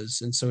it was.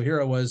 And so here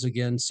I was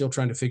again, still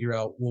trying to figure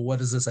out, well, what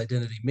does this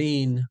identity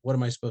mean? What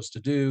am I supposed to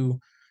do?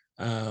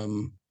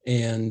 And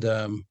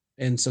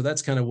so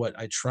that's kind of what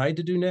I tried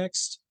to do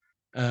next.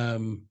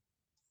 Um,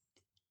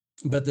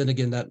 but then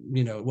again, that,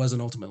 it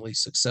wasn't ultimately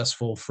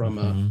successful from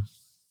a, Hmm.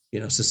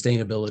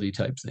 sustainability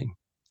type thing.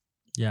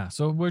 Yeah.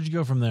 So where'd you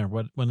go from there?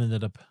 What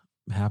ended up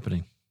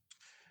happening?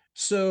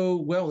 So,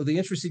 well, the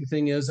interesting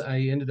thing is I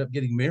ended up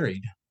getting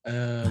married.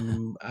 As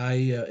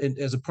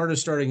a part of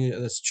starting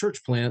this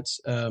church plant,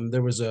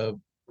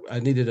 I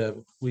needed uh,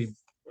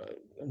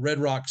 Red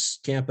Rocks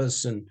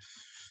campus. And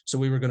so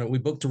we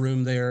booked a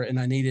room there, and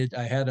I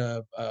had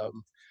a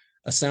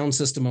sound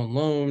system on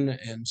loan.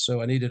 And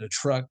so I needed a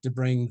truck to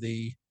bring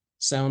the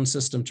sound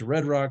system to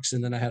Red Rocks.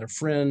 And then I had a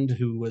friend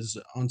who was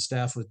on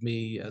staff with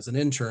me as an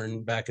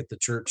intern back at the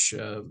church,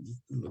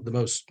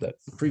 that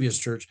previous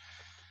church.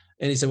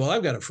 And he said, well,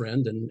 I've got a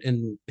friend,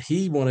 and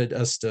he wanted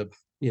us to,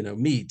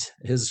 meet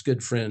his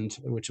good friend,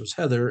 which was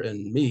Heather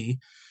and me.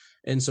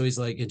 And so he's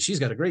like, and she's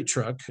got a great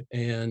truck.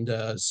 And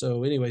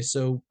so anyway,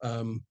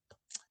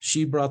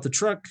 she brought the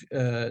truck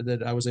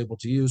that I was able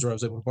to use, or I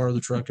was able to borrow the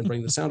truck and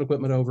bring the sound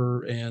equipment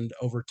over. And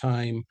over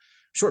time,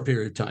 short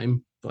period of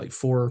time, like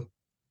 4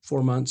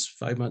 months,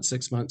 5 months,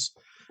 6 months,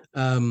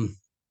 um,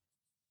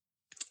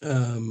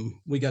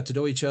 we got to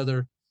know each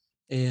other.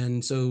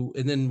 And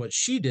then what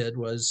she did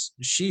was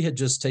she had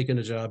just taken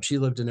a job. She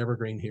lived in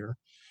Evergreen here,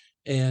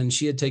 and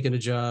she had taken a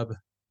job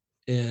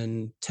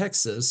in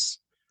Texas.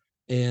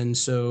 And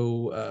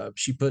so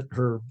she put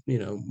her,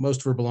 most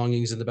of her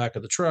belongings in the back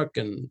of the truck,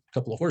 and a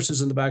couple of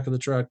horses in the back of the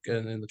truck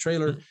and in the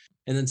trailer,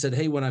 and then said,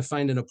 hey, when I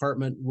find an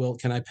apartment, well,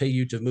 can I pay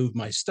you to move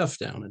my stuff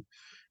down? And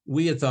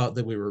we had thought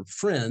that we were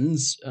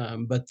friends,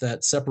 but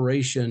that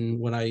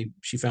separation,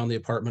 she found the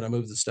apartment, I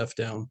moved the stuff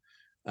down.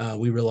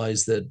 We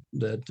realized that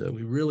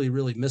we really,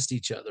 really missed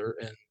each other,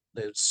 and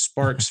the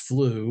sparks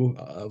flew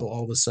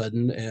all of a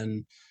sudden.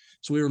 And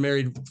so we were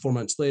married 4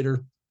 months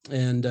later.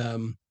 And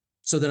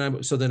so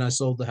then I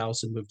sold the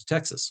house and moved to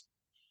Texas.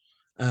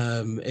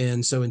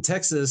 And so in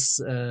Texas,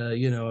 I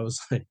was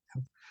like,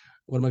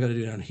 what am I going to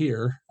do down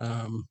here?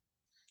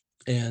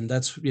 And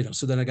that's,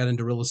 so then I got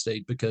into real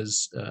estate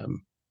because,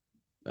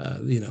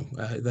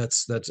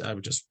 that's, I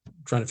was just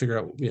trying to figure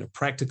out,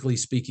 practically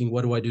speaking,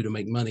 what do I do to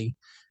make money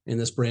in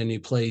this brand new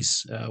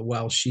place,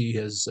 while she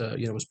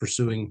was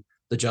pursuing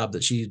the job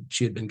that she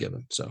had been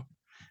given. So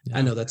I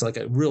Yeah. know that's like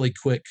a really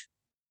quick,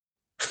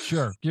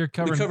 Sure. You're we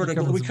covering. covered You're a,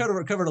 covering we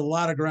some. covered a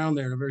lot of ground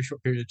there in a very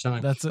short period of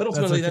time. But That's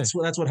ultimately, okay.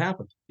 that's what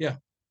happened. Yeah.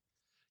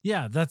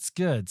 Yeah, that's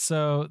good.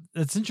 So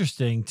it's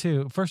interesting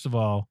too. First of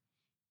all,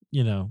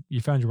 you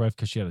found your wife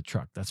because she had a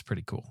truck. That's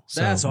pretty cool.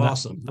 So That's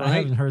awesome, I right?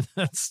 haven't heard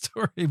that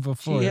story She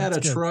before. had That's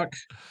a good. truck,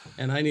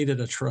 and I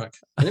needed a truck,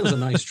 and it was a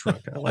nice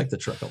truck. I like the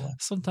truck a lot.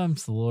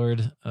 Sometimes the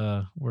Lord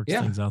works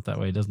Yeah. things out that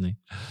way, doesn't he?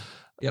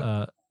 Yep.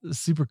 Uh,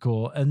 Super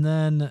cool. And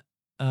then,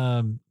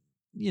 um,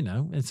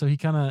 and so he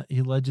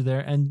led you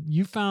there, and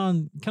you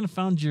found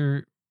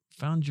your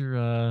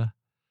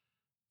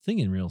thing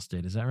in real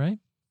estate. Is that right?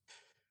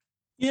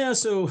 Yeah.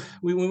 So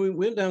when we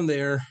went down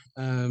there,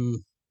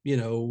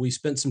 we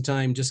spent some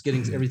time just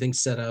getting everything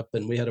set up,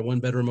 and we had a 1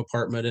 bedroom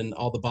apartment and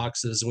all the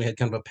boxes, and we had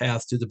kind of a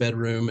path to the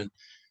bedroom. And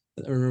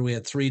I remember we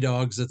had 3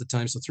 dogs at the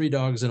time, so 3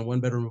 dogs in a 1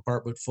 bedroom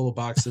apartment full of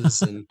boxes.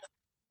 So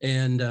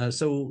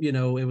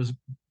it was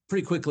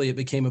pretty quickly, it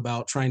became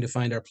about trying to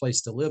find our place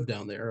to live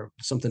down there,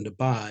 something to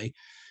buy.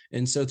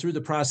 And so through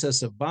the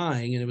process of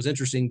buying, and it was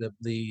interesting,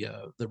 the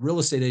real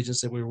estate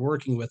agents that we were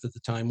working with at the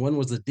time, one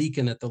was the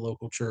deacon at the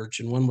local church,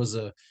 and one was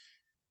a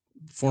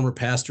former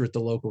pastor at the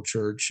local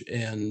church.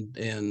 And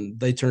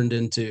they turned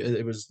into,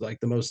 it was like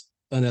the most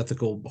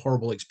unethical,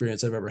 horrible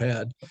experience I've ever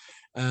had.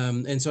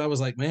 And so I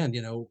was like, man,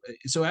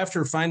 so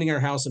after finding our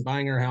house and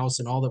buying our house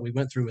and all that we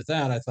went through with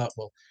that, I thought,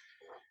 well,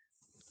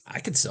 I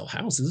could sell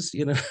houses.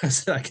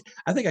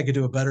 I think I could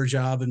do a better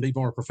job and be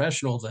more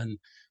professional than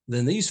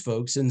these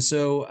folks. And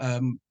so,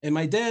 and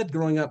my dad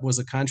growing up was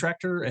a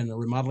contractor and a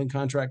remodeling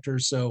contractor.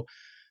 So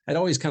I'd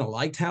always kind of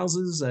liked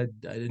houses. I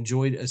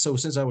enjoyed. So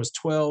since I was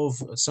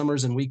 12,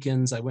 summers and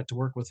weekends, I went to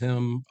work with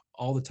him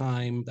all the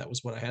time. That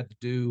was what I had to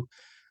do.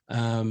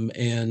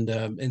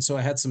 And so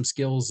I had some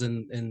skills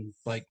in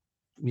like,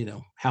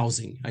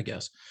 housing, I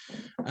guess.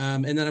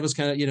 And then I was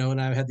kind of, and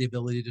I had the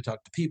ability to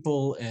talk to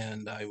people,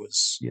 and I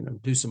was,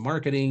 do some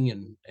marketing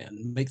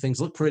and make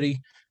things look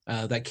pretty.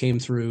 That came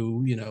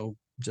through,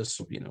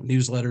 just,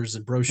 newsletters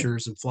and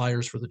brochures and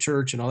flyers for the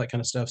church and all that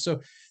kind of stuff.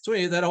 So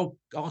anyway, that all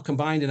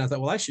combined, and I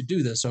thought, well, I should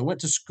do this. So I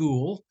went to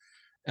school,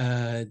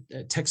 at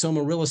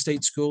Texoma Real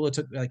Estate School. It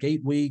took like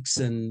 8 weeks,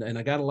 and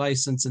I got a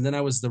license. And then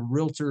I was the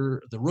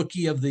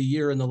rookie of the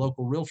year in the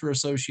local realtor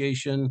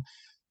association,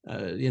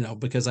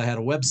 because I had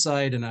a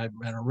website, and I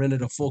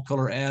rented a full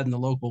color ad in the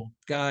local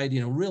guide,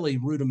 really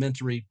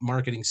rudimentary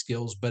marketing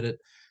skills, but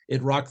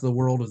it rocked the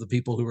world of the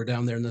people who were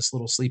down there in this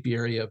little sleepy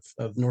area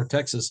of North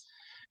Texas.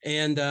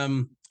 And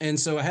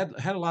so I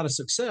had a lot of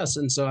success.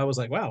 And so I was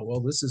like, wow, well,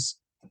 this is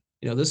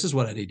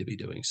what I need to be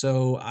doing.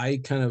 So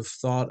I kind of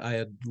thought I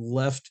had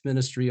left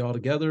ministry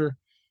altogether,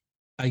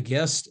 I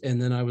guessed,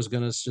 and then I was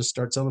going to just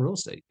start selling real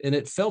estate. And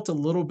it felt a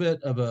little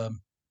bit of a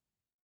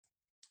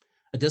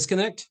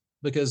disconnect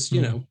because,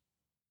 Mm.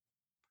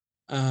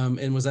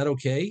 and was that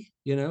okay?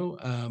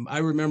 I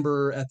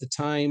remember at the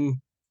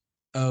time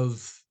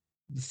of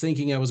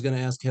thinking I was going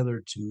to ask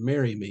Heather to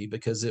marry me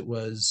because it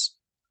was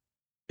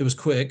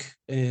quick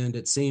and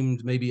it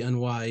seemed maybe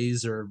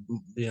unwise or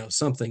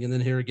something. And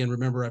then here again,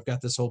 remember, I've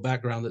got this whole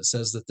background that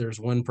says that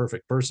there's one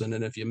perfect person,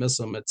 and if you miss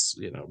them, it's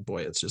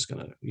boy, it's just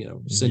gonna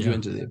send you Yeah.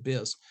 into the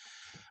abyss.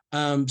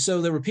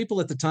 So there were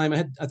people at the time.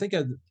 I think I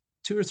had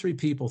three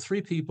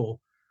people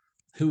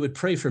who would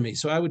pray for me.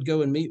 So I would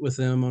go and meet with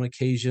them on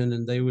occasion,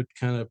 and they would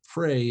kind of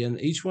pray,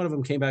 and each one of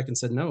them came back and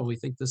said, no, we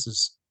think this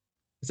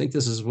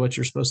is what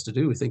you're supposed to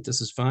do. We think this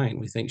is fine.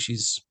 We think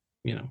she's,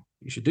 you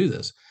should do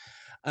this.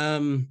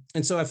 And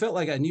so I felt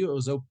like I knew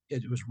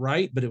it was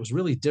right, but it was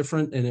really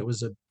different, and it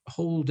was a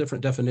whole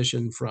different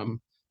definition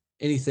from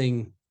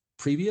anything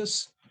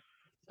previous.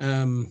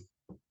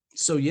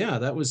 So yeah,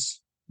 that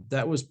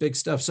was big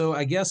stuff. So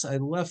I guess I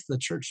left the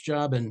church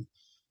job in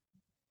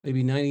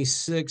maybe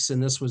 96,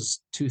 and this was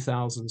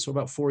 2000. So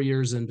about 4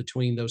 years in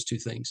between those two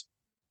things.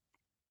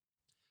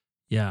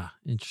 Yeah,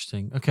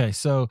 interesting. Okay,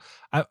 so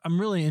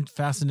I'm really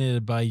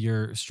fascinated by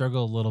your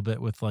struggle a little bit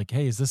with like,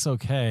 hey, is this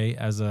okay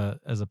as a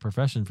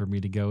profession for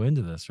me to go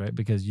into this, right?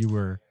 Because you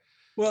were.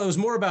 Well, it was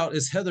more about,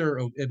 is it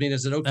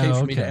okay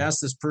for me to ask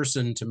this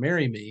person to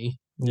marry me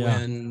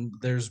when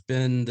there's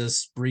been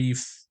this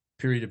brief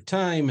period of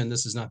time and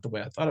this is not the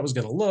way I thought it was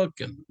going to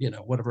look, and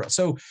whatever else.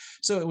 So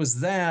it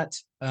was that,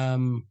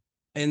 and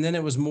then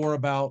it was more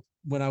about,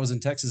 when I was in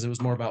Texas, it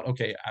was more about,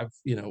 okay,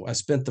 I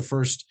spent the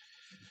first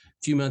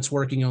few months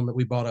working on that.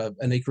 We bought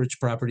an acreage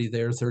property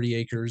there, 30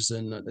 acres,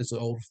 and it's an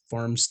old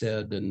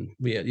farmstead, and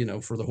we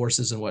had, for the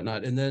horses and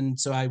whatnot. And then,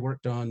 so I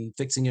worked on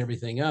fixing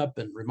everything up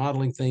and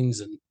remodeling things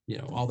and,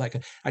 all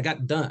that. I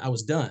got done. I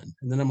was done.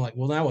 And then I'm like,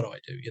 well, now what do I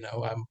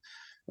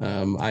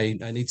do?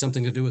 I need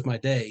something to do with my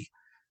day.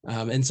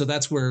 And so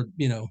that's where,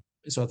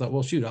 so I thought,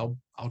 well, shoot, I'll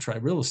try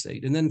real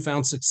estate, and then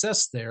found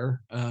success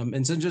there.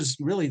 And so just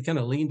really kind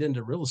of leaned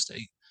into real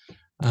estate.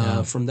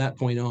 From that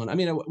point on. I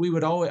mean, I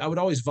would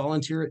always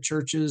volunteer at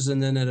churches,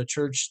 and then at a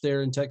church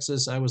there in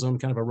Texas, I was on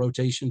kind of a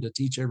rotation to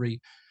teach every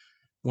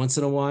once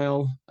in a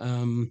while.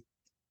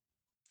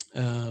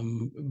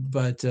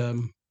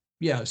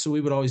 Yeah, so we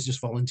would always just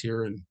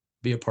volunteer and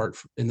be a part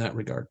in that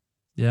regard.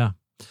 Yeah.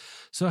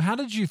 So how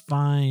did you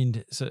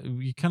find, so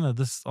you kind of,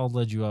 this all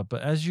led you up,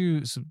 but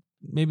so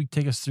maybe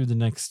take us through the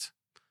next,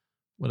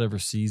 whatever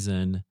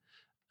season,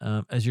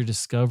 as you're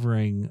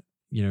discovering,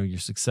 your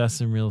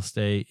success in real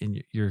estate,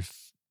 and you're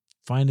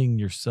finding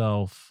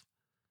yourself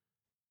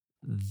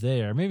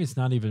there. Maybe it's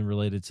not even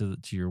related to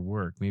your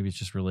work. Maybe it's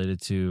just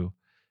related to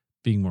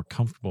being more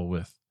comfortable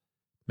with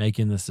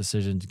making this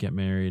decision to get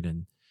married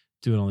and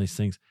doing all these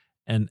things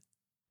and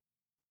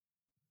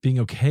being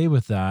okay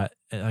with that.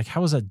 Like,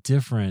 how is that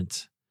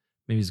different?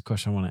 Maybe it's a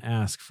question I want to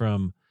ask,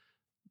 from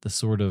the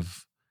sort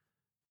of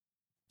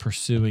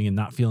pursuing and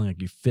not feeling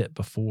like you fit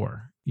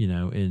before,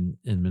 in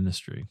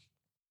ministry.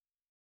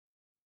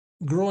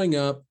 Growing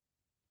up,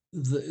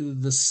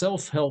 the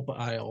self-help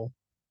aisle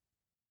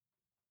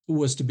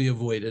was to be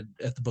avoided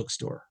at the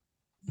bookstore.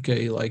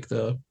 Okay, like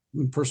the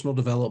personal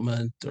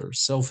development or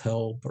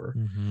self-help, or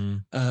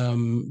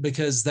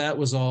because that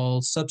was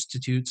all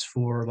substitutes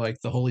for like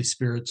the Holy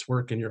Spirit's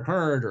work in your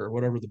heart or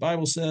whatever the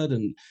Bible said.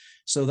 And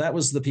so that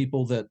was the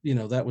people that,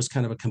 that was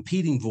kind of a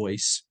competing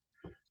voice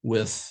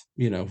with,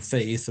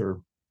 faith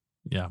or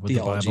with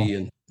theology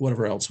and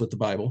whatever else with the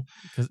Bible.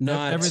 Because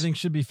everything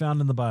should be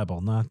found in the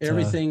Bible, not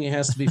everything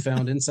has to be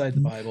found inside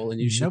the Bible. And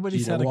you should,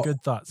 nobody's had a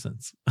good thought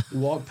since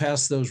walk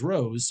past those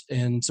rows.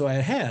 And so I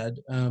had,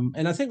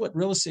 and I think what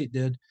real estate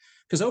did,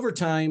 because over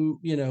time,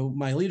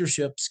 my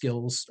leadership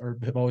skills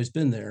have always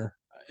been there.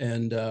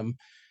 And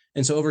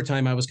so over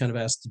time I was kind of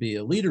asked to be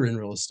a leader in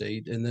real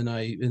estate. And then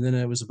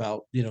I was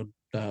about,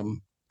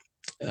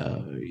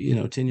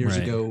 10 years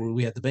ago,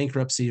 we had the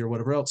bankruptcy or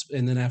whatever else.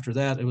 And then after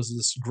that, it was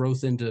this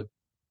growth into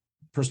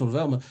personal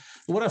development.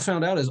 But what I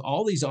found out is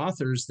all these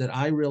authors that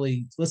I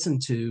really listen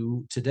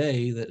to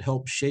today that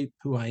help shape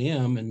who I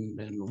am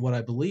and what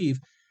I believe,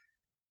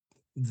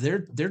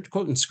 they're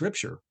quoting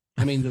scripture.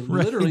 I mean,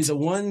 literally the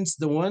ones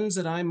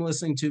that I'm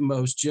listening to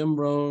most, Jim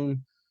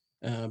Rohn,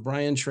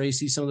 Brian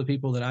Tracy, some of the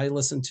people that I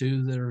listen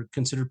to that are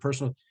considered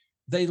personal,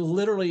 they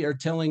literally are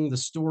telling the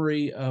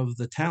story of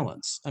the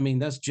talents. I mean,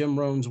 that's Jim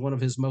Rohn's, one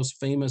of his most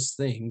famous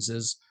things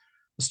is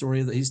the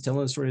story that he's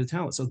telling, the story of the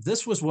talent. So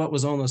this was what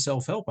was on the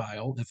self-help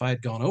aisle. If I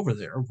had gone over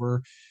there,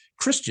 were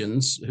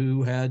Christians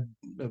who had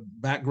a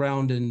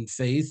background in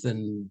faith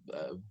and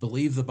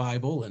believed the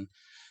Bible and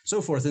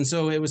so forth. And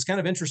so it was kind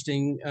of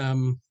interesting.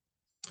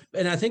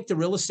 And I think the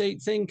real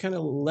estate thing kind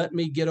of let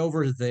me get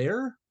over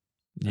there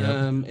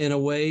in a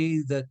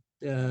way that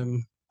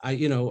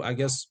I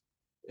guess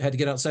had to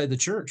get outside the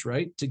church,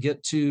 right, to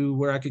get to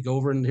where I could go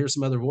over and hear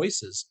some other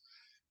voices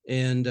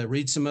and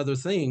read some other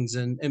things.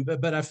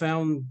 But I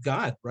found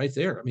God right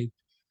there. I mean,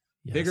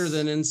 bigger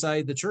than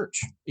inside the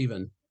church,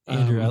 even.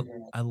 Andrew,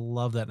 I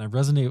love that. And I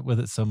resonate with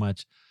it so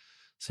much.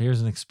 So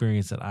here's an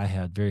experience that I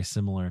had very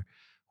similar,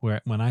 where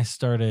when I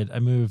started, I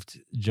moved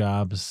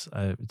jobs.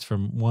 It's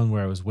from one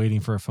where I was waiting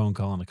for a phone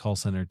call in a call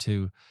center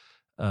to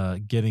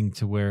getting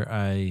to where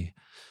I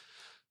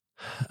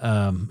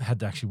Had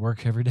to actually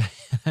work every day.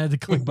 I had to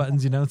click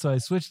buttons, so I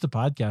switched to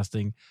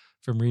podcasting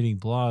from reading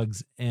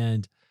blogs,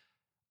 and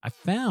I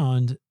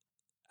found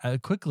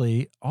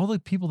quickly all the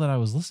people that I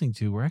was listening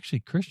to were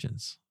actually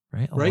Christians,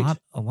 right? Right.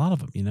 A lot of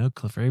them,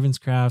 Cliff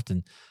Ravenscraft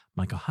and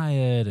Michael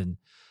Hyatt and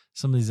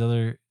some of these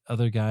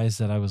other guys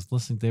that I was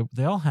listening to.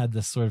 They all had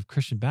this sort of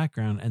Christian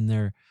background, and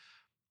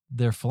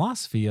their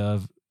philosophy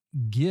of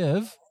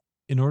give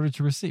in order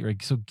to receive,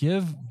 right? So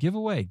give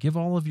away, give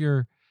all of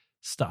your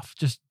stuff.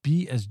 Just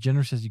be as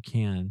generous as you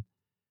can.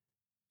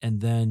 And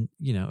then,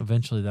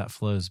 eventually that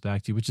flows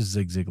back to you, which is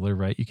Zig Ziglar,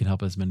 right? You can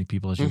help as many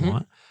people as you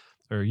want,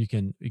 or you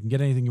can get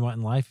anything you want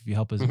in life if you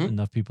help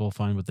enough people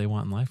find what they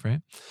want in life,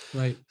 right?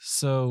 Right.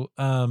 So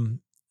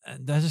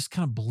that just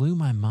kind of blew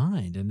my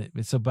mind. And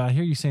but I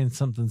hear you saying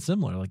something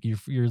similar. Like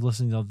you're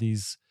listening to all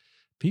these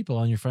people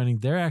and you're finding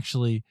they're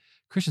actually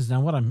Christians.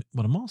 Now, what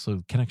I'm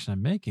also connection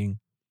I'm making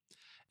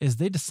is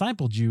they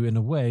discipled you in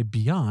a way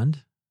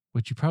beyond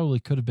what you probably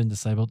could have been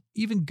discipled,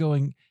 even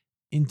going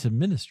into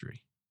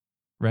ministry,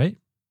 right?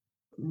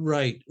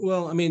 Right.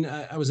 Well, I mean,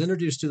 I was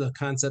introduced to the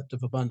concept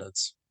of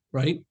abundance,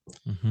 right?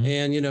 Mm-hmm.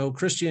 And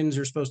Christians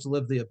are supposed to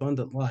live the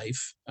abundant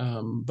life,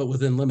 but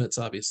within limits,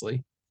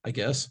 obviously, I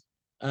guess.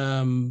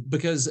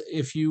 Because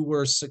if you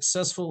were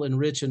successful and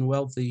rich and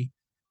wealthy,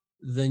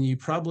 then you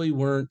probably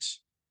weren't.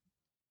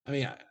 I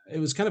mean, it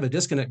was kind of a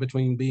disconnect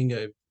between being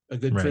a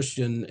good Right.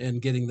 Christian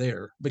and getting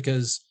there,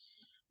 because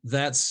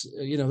that's,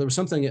 there was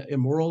something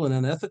immoral and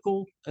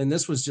unethical. And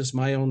this was just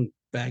my own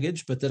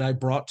baggage, but that I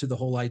brought to the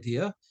whole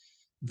idea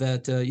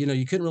that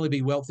you couldn't really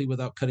be wealthy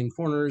without cutting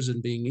corners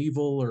and being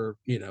evil, or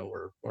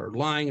or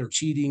lying or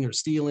cheating or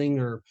stealing,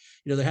 or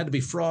there had to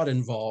be fraud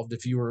involved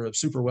if you were a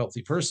super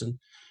wealthy person.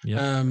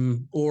 Yep.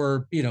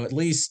 Or at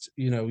least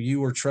you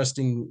were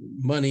trusting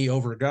money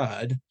over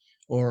God,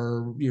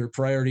 or your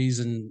priorities,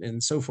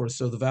 and so forth.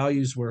 So the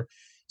values were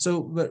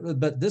so,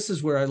 but this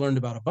is where I learned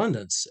about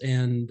abundance,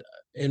 and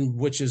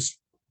which is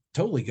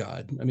totally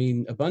God. I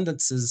mean,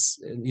 abundance is,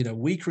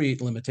 we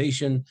create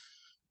limitation.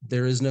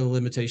 There is no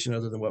limitation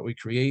other than what we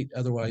create.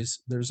 Otherwise,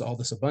 there's all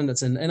this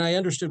abundance. And I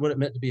understood what it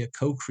meant to be a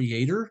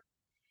co-creator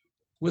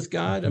with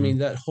God. I Mm-hmm. mean,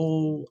 that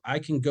whole, I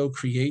can go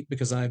create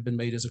because I've been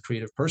made as a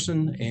creative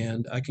person,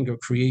 and I can go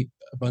create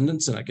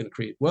abundance, and I can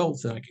create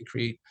wealth, and I can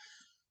create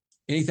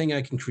anything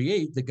I can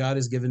create that God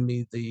has given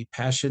me the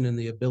passion and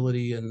the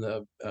ability and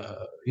the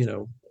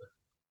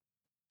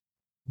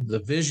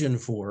vision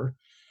for.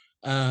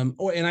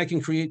 And I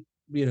can create,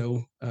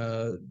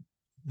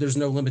 there's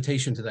no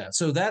limitation to that.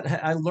 So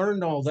that I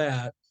learned all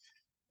that,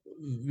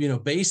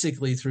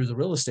 basically through the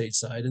real estate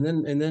side, and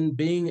then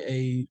being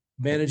a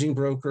managing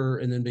broker,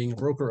 and then being a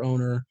broker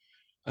owner.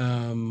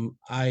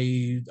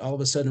 I all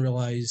of a sudden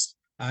realized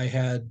I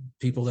had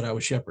people that I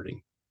was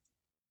shepherding.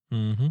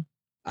 Mm-hmm.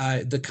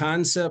 The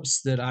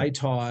concepts that I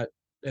taught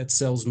at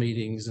sales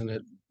meetings and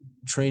at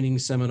training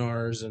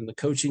seminars, and the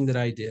coaching that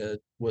I did,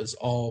 was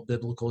all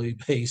biblically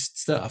based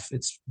stuff.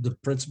 It's the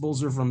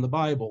principles are from the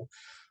Bible.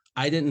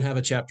 I didn't have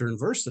a chapter and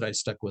verse that I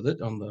stuck with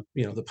it on the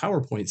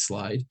PowerPoint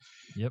slide.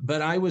 Yep.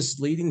 But I was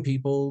leading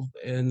people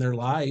in their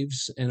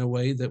lives in a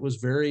way that was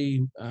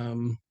very,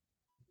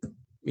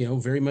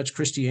 very much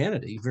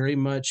Christianity, very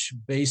much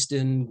based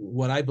in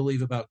what I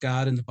believe about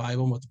God and the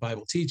Bible, and what the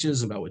Bible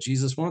teaches about what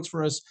Jesus wants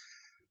for us.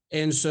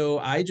 And so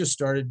I just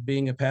started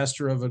being a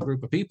pastor of a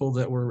group of people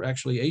that were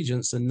actually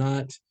agents and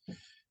not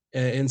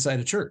inside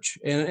a church.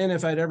 And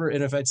if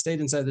I'd stayed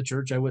inside the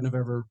church, I wouldn't have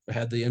ever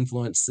had the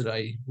influence that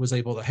I was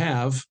able to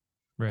have.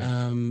 Right.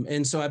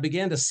 And so I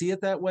began to see it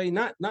that way,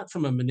 not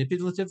from a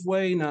manipulative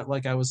way, not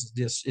like I was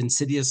just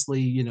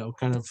insidiously,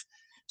 kind of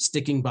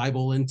sticking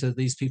Bible into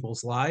these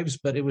people's lives,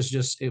 but it was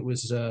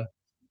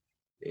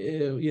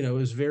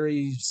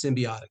very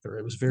symbiotic, or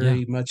it was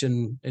very much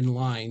in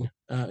line.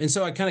 And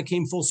so I kind of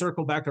came full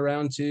circle back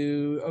around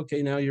to,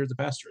 okay, now you're the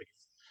pastor again.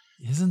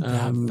 Isn't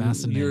that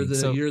fascinating?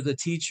 You're the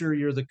teacher,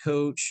 you're the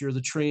coach, you're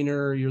the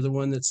trainer, you're the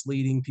one that's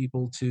leading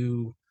people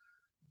to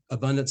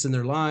abundance in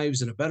their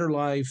lives and a better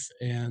life.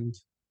 And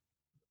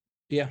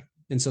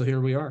so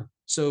here we are.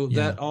 So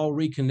that all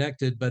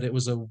reconnected, but it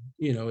was kind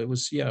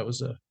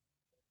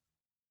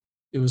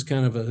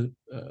of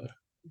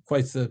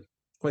quite the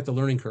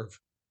learning curve.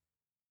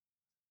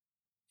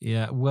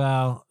 Yeah.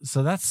 Well,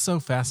 so that's so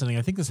fascinating.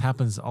 I think this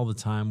happens all the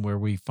time where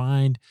we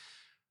find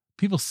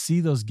people see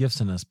those gifts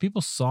in us.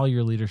 People saw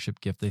your leadership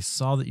gift. They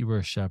saw that you were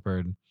a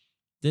shepherd.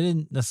 They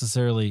didn't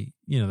necessarily,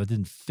 that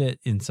didn't fit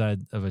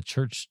inside of a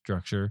church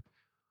structure.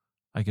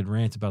 I could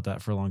rant about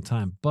that for a long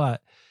time,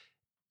 but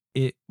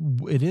it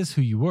is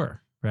who you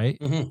were, right?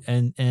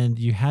 Mm-hmm. And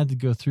you had to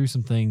go through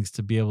some things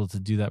to be able to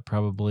do that,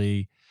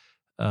 probably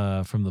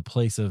from the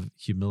place of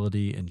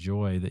humility and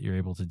joy that you're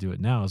able to do it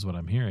now, is what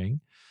I'm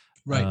hearing.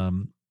 Right.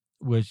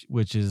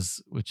 Which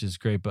is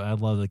great. But I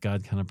love that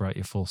God kind of brought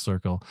you full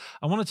circle.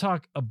 I want to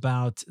talk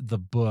about the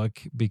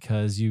book,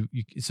 because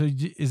is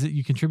it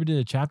you contributed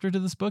a chapter to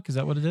this book? Is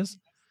that what it is?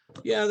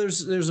 Yeah,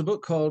 there's a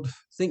book called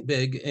Think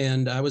Big,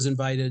 and I was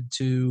invited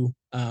to.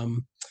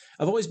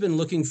 I've always been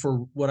looking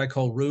for what I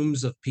call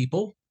rooms of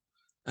people,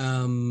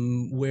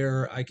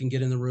 where I can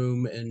get in the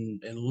room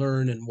and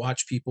learn and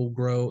watch people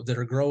grow that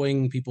are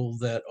growing, people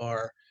that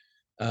are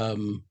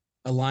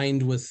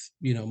aligned with,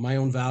 my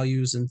own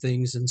values and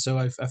things. And so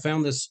I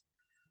found this,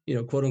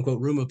 quote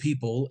unquote room of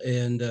people.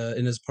 And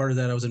as part of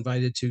that, I was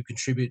invited to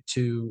contribute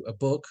to a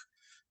book.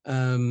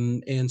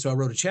 And so I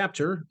wrote a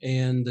chapter,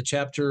 and the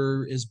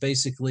chapter is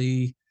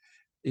basically,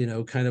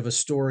 kind of a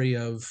story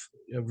of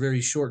a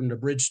very shortened,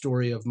 abridged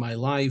story of my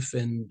life.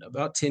 And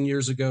about 10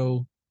 years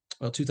ago,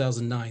 well,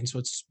 2009, so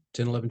it's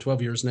 10, 11,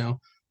 12 years now,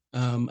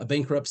 a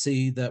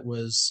bankruptcy that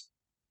was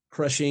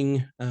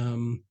crushing,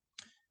 and,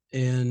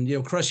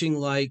 crushing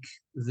like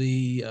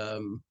the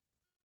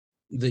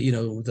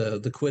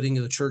quitting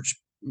of the church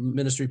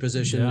ministry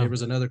position. Yeah. There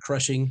was another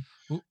crushing.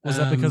 Was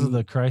that because of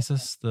the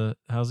crisis, the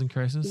housing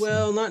crisis?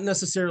 Well, not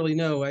necessarily.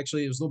 No,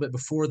 actually, it was a little bit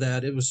before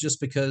that. It was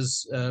just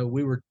because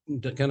we were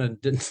kind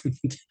of didn't,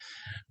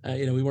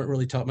 we weren't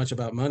really taught much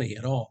about money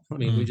at all. I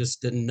mean, we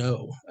just didn't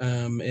know,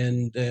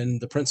 and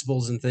the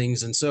principles and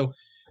things. And so,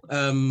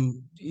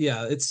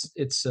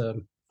 it's,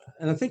 and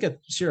I think I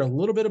share a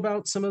little bit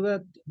about some of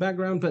that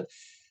background, but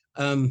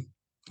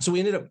so we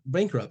ended up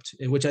bankrupt,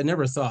 which I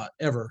never thought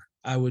ever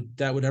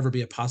that would ever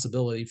be a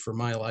possibility for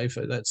my life.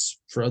 That's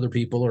for other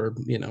people, or,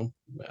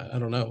 I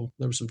don't know.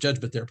 There was some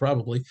judgment there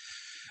probably,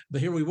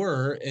 but here we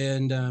were.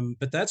 And,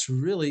 but that's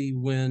really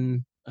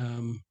when,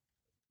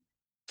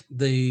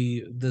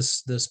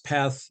 this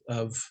path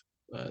of,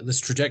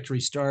 this trajectory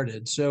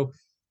started. So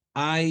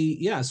I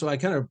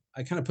kind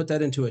of put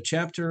that into a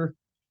chapter,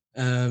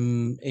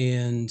 and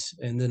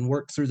then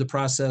worked through the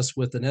process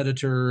with an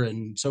editor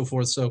and so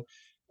forth. So,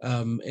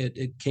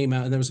 it came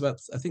out, and I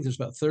think there's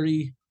about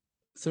 30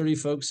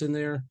 folks in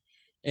there,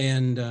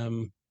 and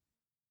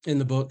in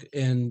the book.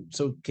 And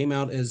so it came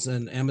out as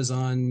an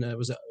Amazon, it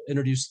was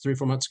introduced 3 or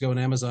 4 months ago on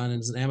Amazon, and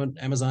it's an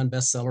Amazon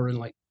bestseller in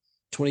like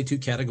 22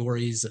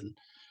 categories. And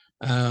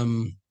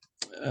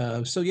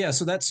so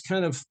that's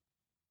kind of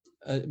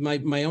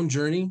my own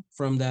journey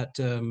from that,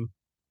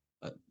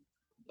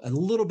 a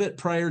little bit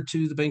prior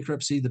to the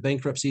bankruptcy. The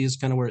bankruptcy is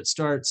kind of where it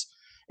starts,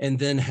 and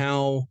then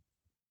how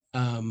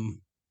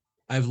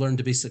I've learned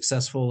to be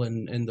successful,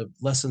 and the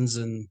lessons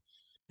and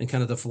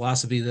kind of the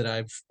philosophy that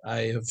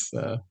I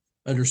have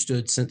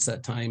understood since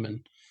that time,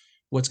 and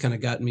what's kind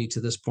of gotten me to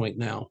this point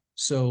now.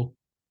 So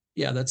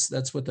yeah,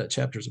 that's what that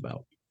chapter's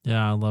about.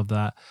 Yeah, I love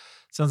that.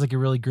 Sounds like a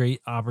really great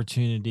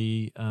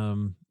opportunity.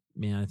 Man,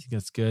 I think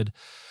that's good.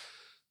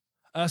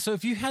 So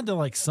if you had to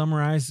like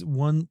summarize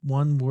one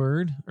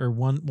word or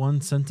one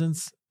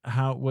sentence,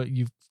 what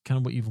you've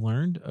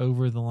learned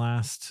over the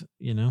last,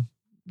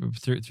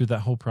 through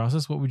that whole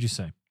process, what would you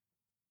say?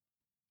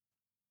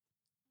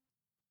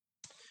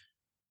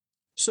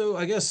 So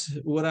I guess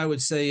what I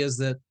would say is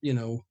that,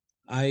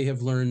 I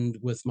have learned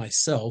with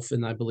myself,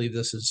 and I believe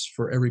this is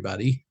for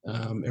everybody,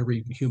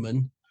 every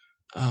human,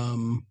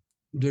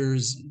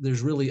 there's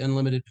really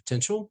unlimited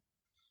potential.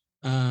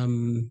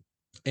 And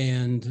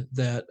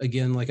that,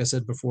 again, like I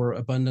said before,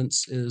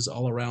 abundance is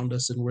all around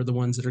us, and we're the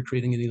ones that are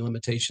creating any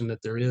limitation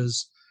that there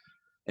is.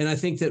 And I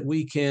think that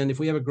we can, if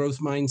we have a growth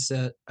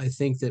mindset, I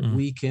think that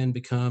we can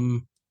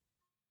become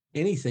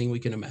anything we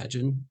can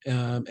imagine.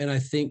 And I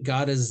think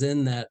God is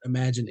in that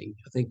imagining.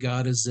 I think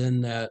God is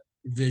in that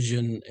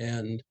vision.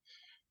 And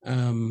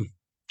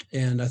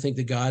I think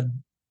that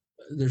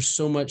there's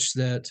so much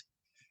that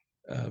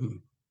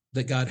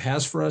God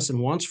has for us and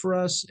wants for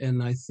us.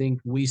 And I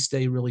think we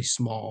stay really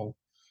small.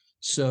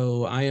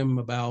 So I am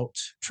about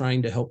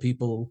trying to help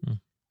people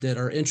that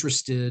are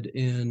interested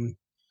in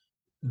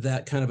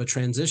that kind of a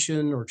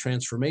transition or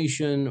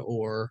transformation,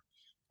 or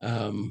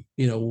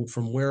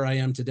from where I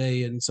am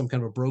today, and some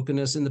kind of a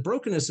brokenness. And the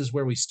brokenness is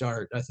where we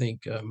start. I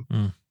think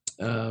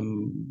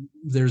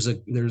there's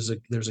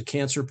a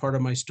cancer part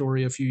of my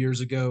story a few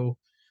years ago,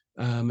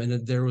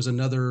 and there was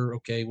another.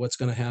 Okay, what's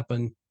going to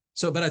happen?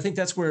 So, but I think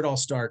that's where it all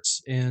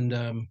starts, and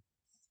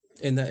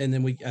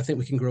then I think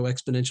we can grow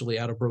exponentially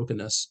out of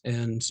brokenness.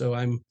 And so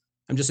I'm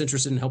just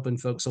interested in helping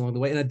folks along the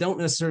way. And I don't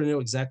necessarily know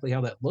exactly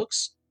how that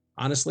looks.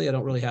 Honestly, I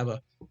don't really have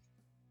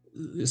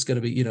it's going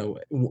to be,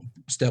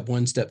 step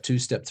 1, step 2,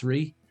 step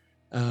 3.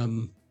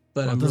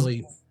 But I'm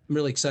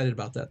really excited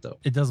about that, though.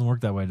 It doesn't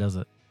work that way, does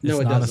it? No,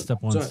 it doesn't. It's not a step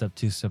 1, step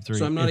 2, step 3.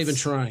 So I'm not even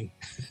trying.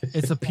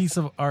 It's a piece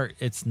of art.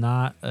 It's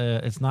not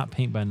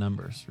paint by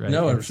numbers, right?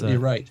 No, you're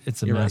right.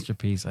 It's a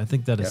masterpiece. Right. I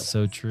think that is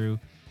so true.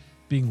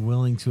 Being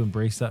willing to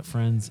embrace that,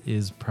 friends,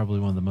 is probably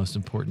one of the most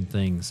important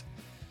things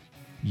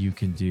you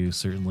can do.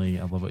 Certainly,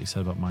 I love what you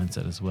said about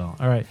mindset as well.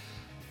 All right.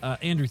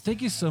 Andrew,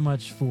 thank you so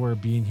much for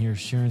being here,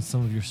 sharing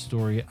some of your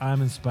story.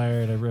 I'm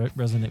inspired. I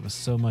resonate with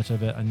so much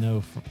of it. I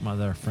know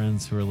that our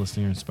friends who are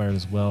listening are inspired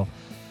as well.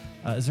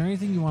 Is there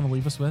anything you want to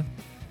leave us with?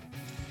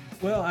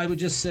 Well, I would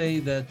just say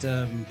that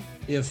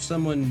if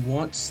someone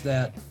wants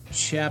that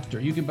chapter,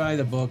 you can buy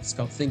the book. It's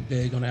called Think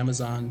Big on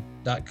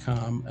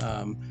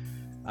Amazon.com.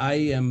 I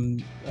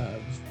am,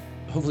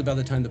 hopefully by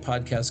the time the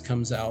podcast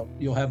comes out,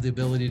 you'll have the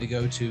ability to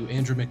go to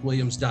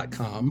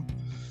andrewmcwilliams.com.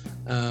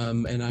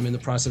 And I'm in the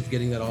process of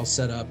getting that all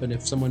set up. And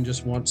if someone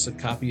just wants a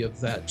copy of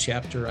that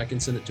chapter, I can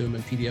send it to them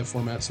in PDF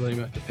format so they don't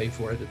have to pay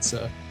for it. It's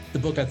the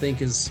book I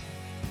think is,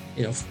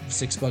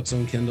 $6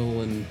 on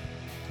Kindle and,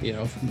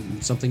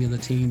 something in the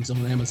teens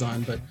on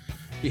Amazon, but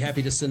be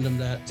happy to send them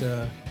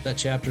that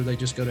chapter. They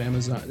just go to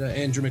Amazon,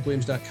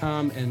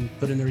 AndrewMcWilliams.com and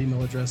put in their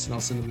email address, and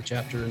I'll send them the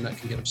chapter, and that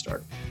can get them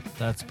started.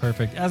 That's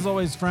perfect. As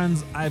always,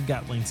 friends, I've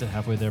got links at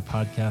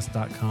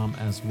halfwaytherepodcast.com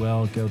as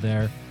well. Go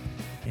there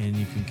and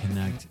you can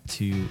connect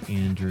to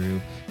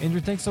Andrew.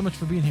 Andrew, thanks so much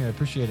for being here. I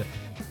appreciate it.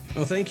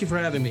 Well, thank you for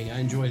having me. I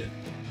enjoyed it.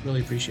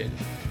 Really appreciate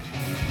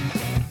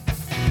it.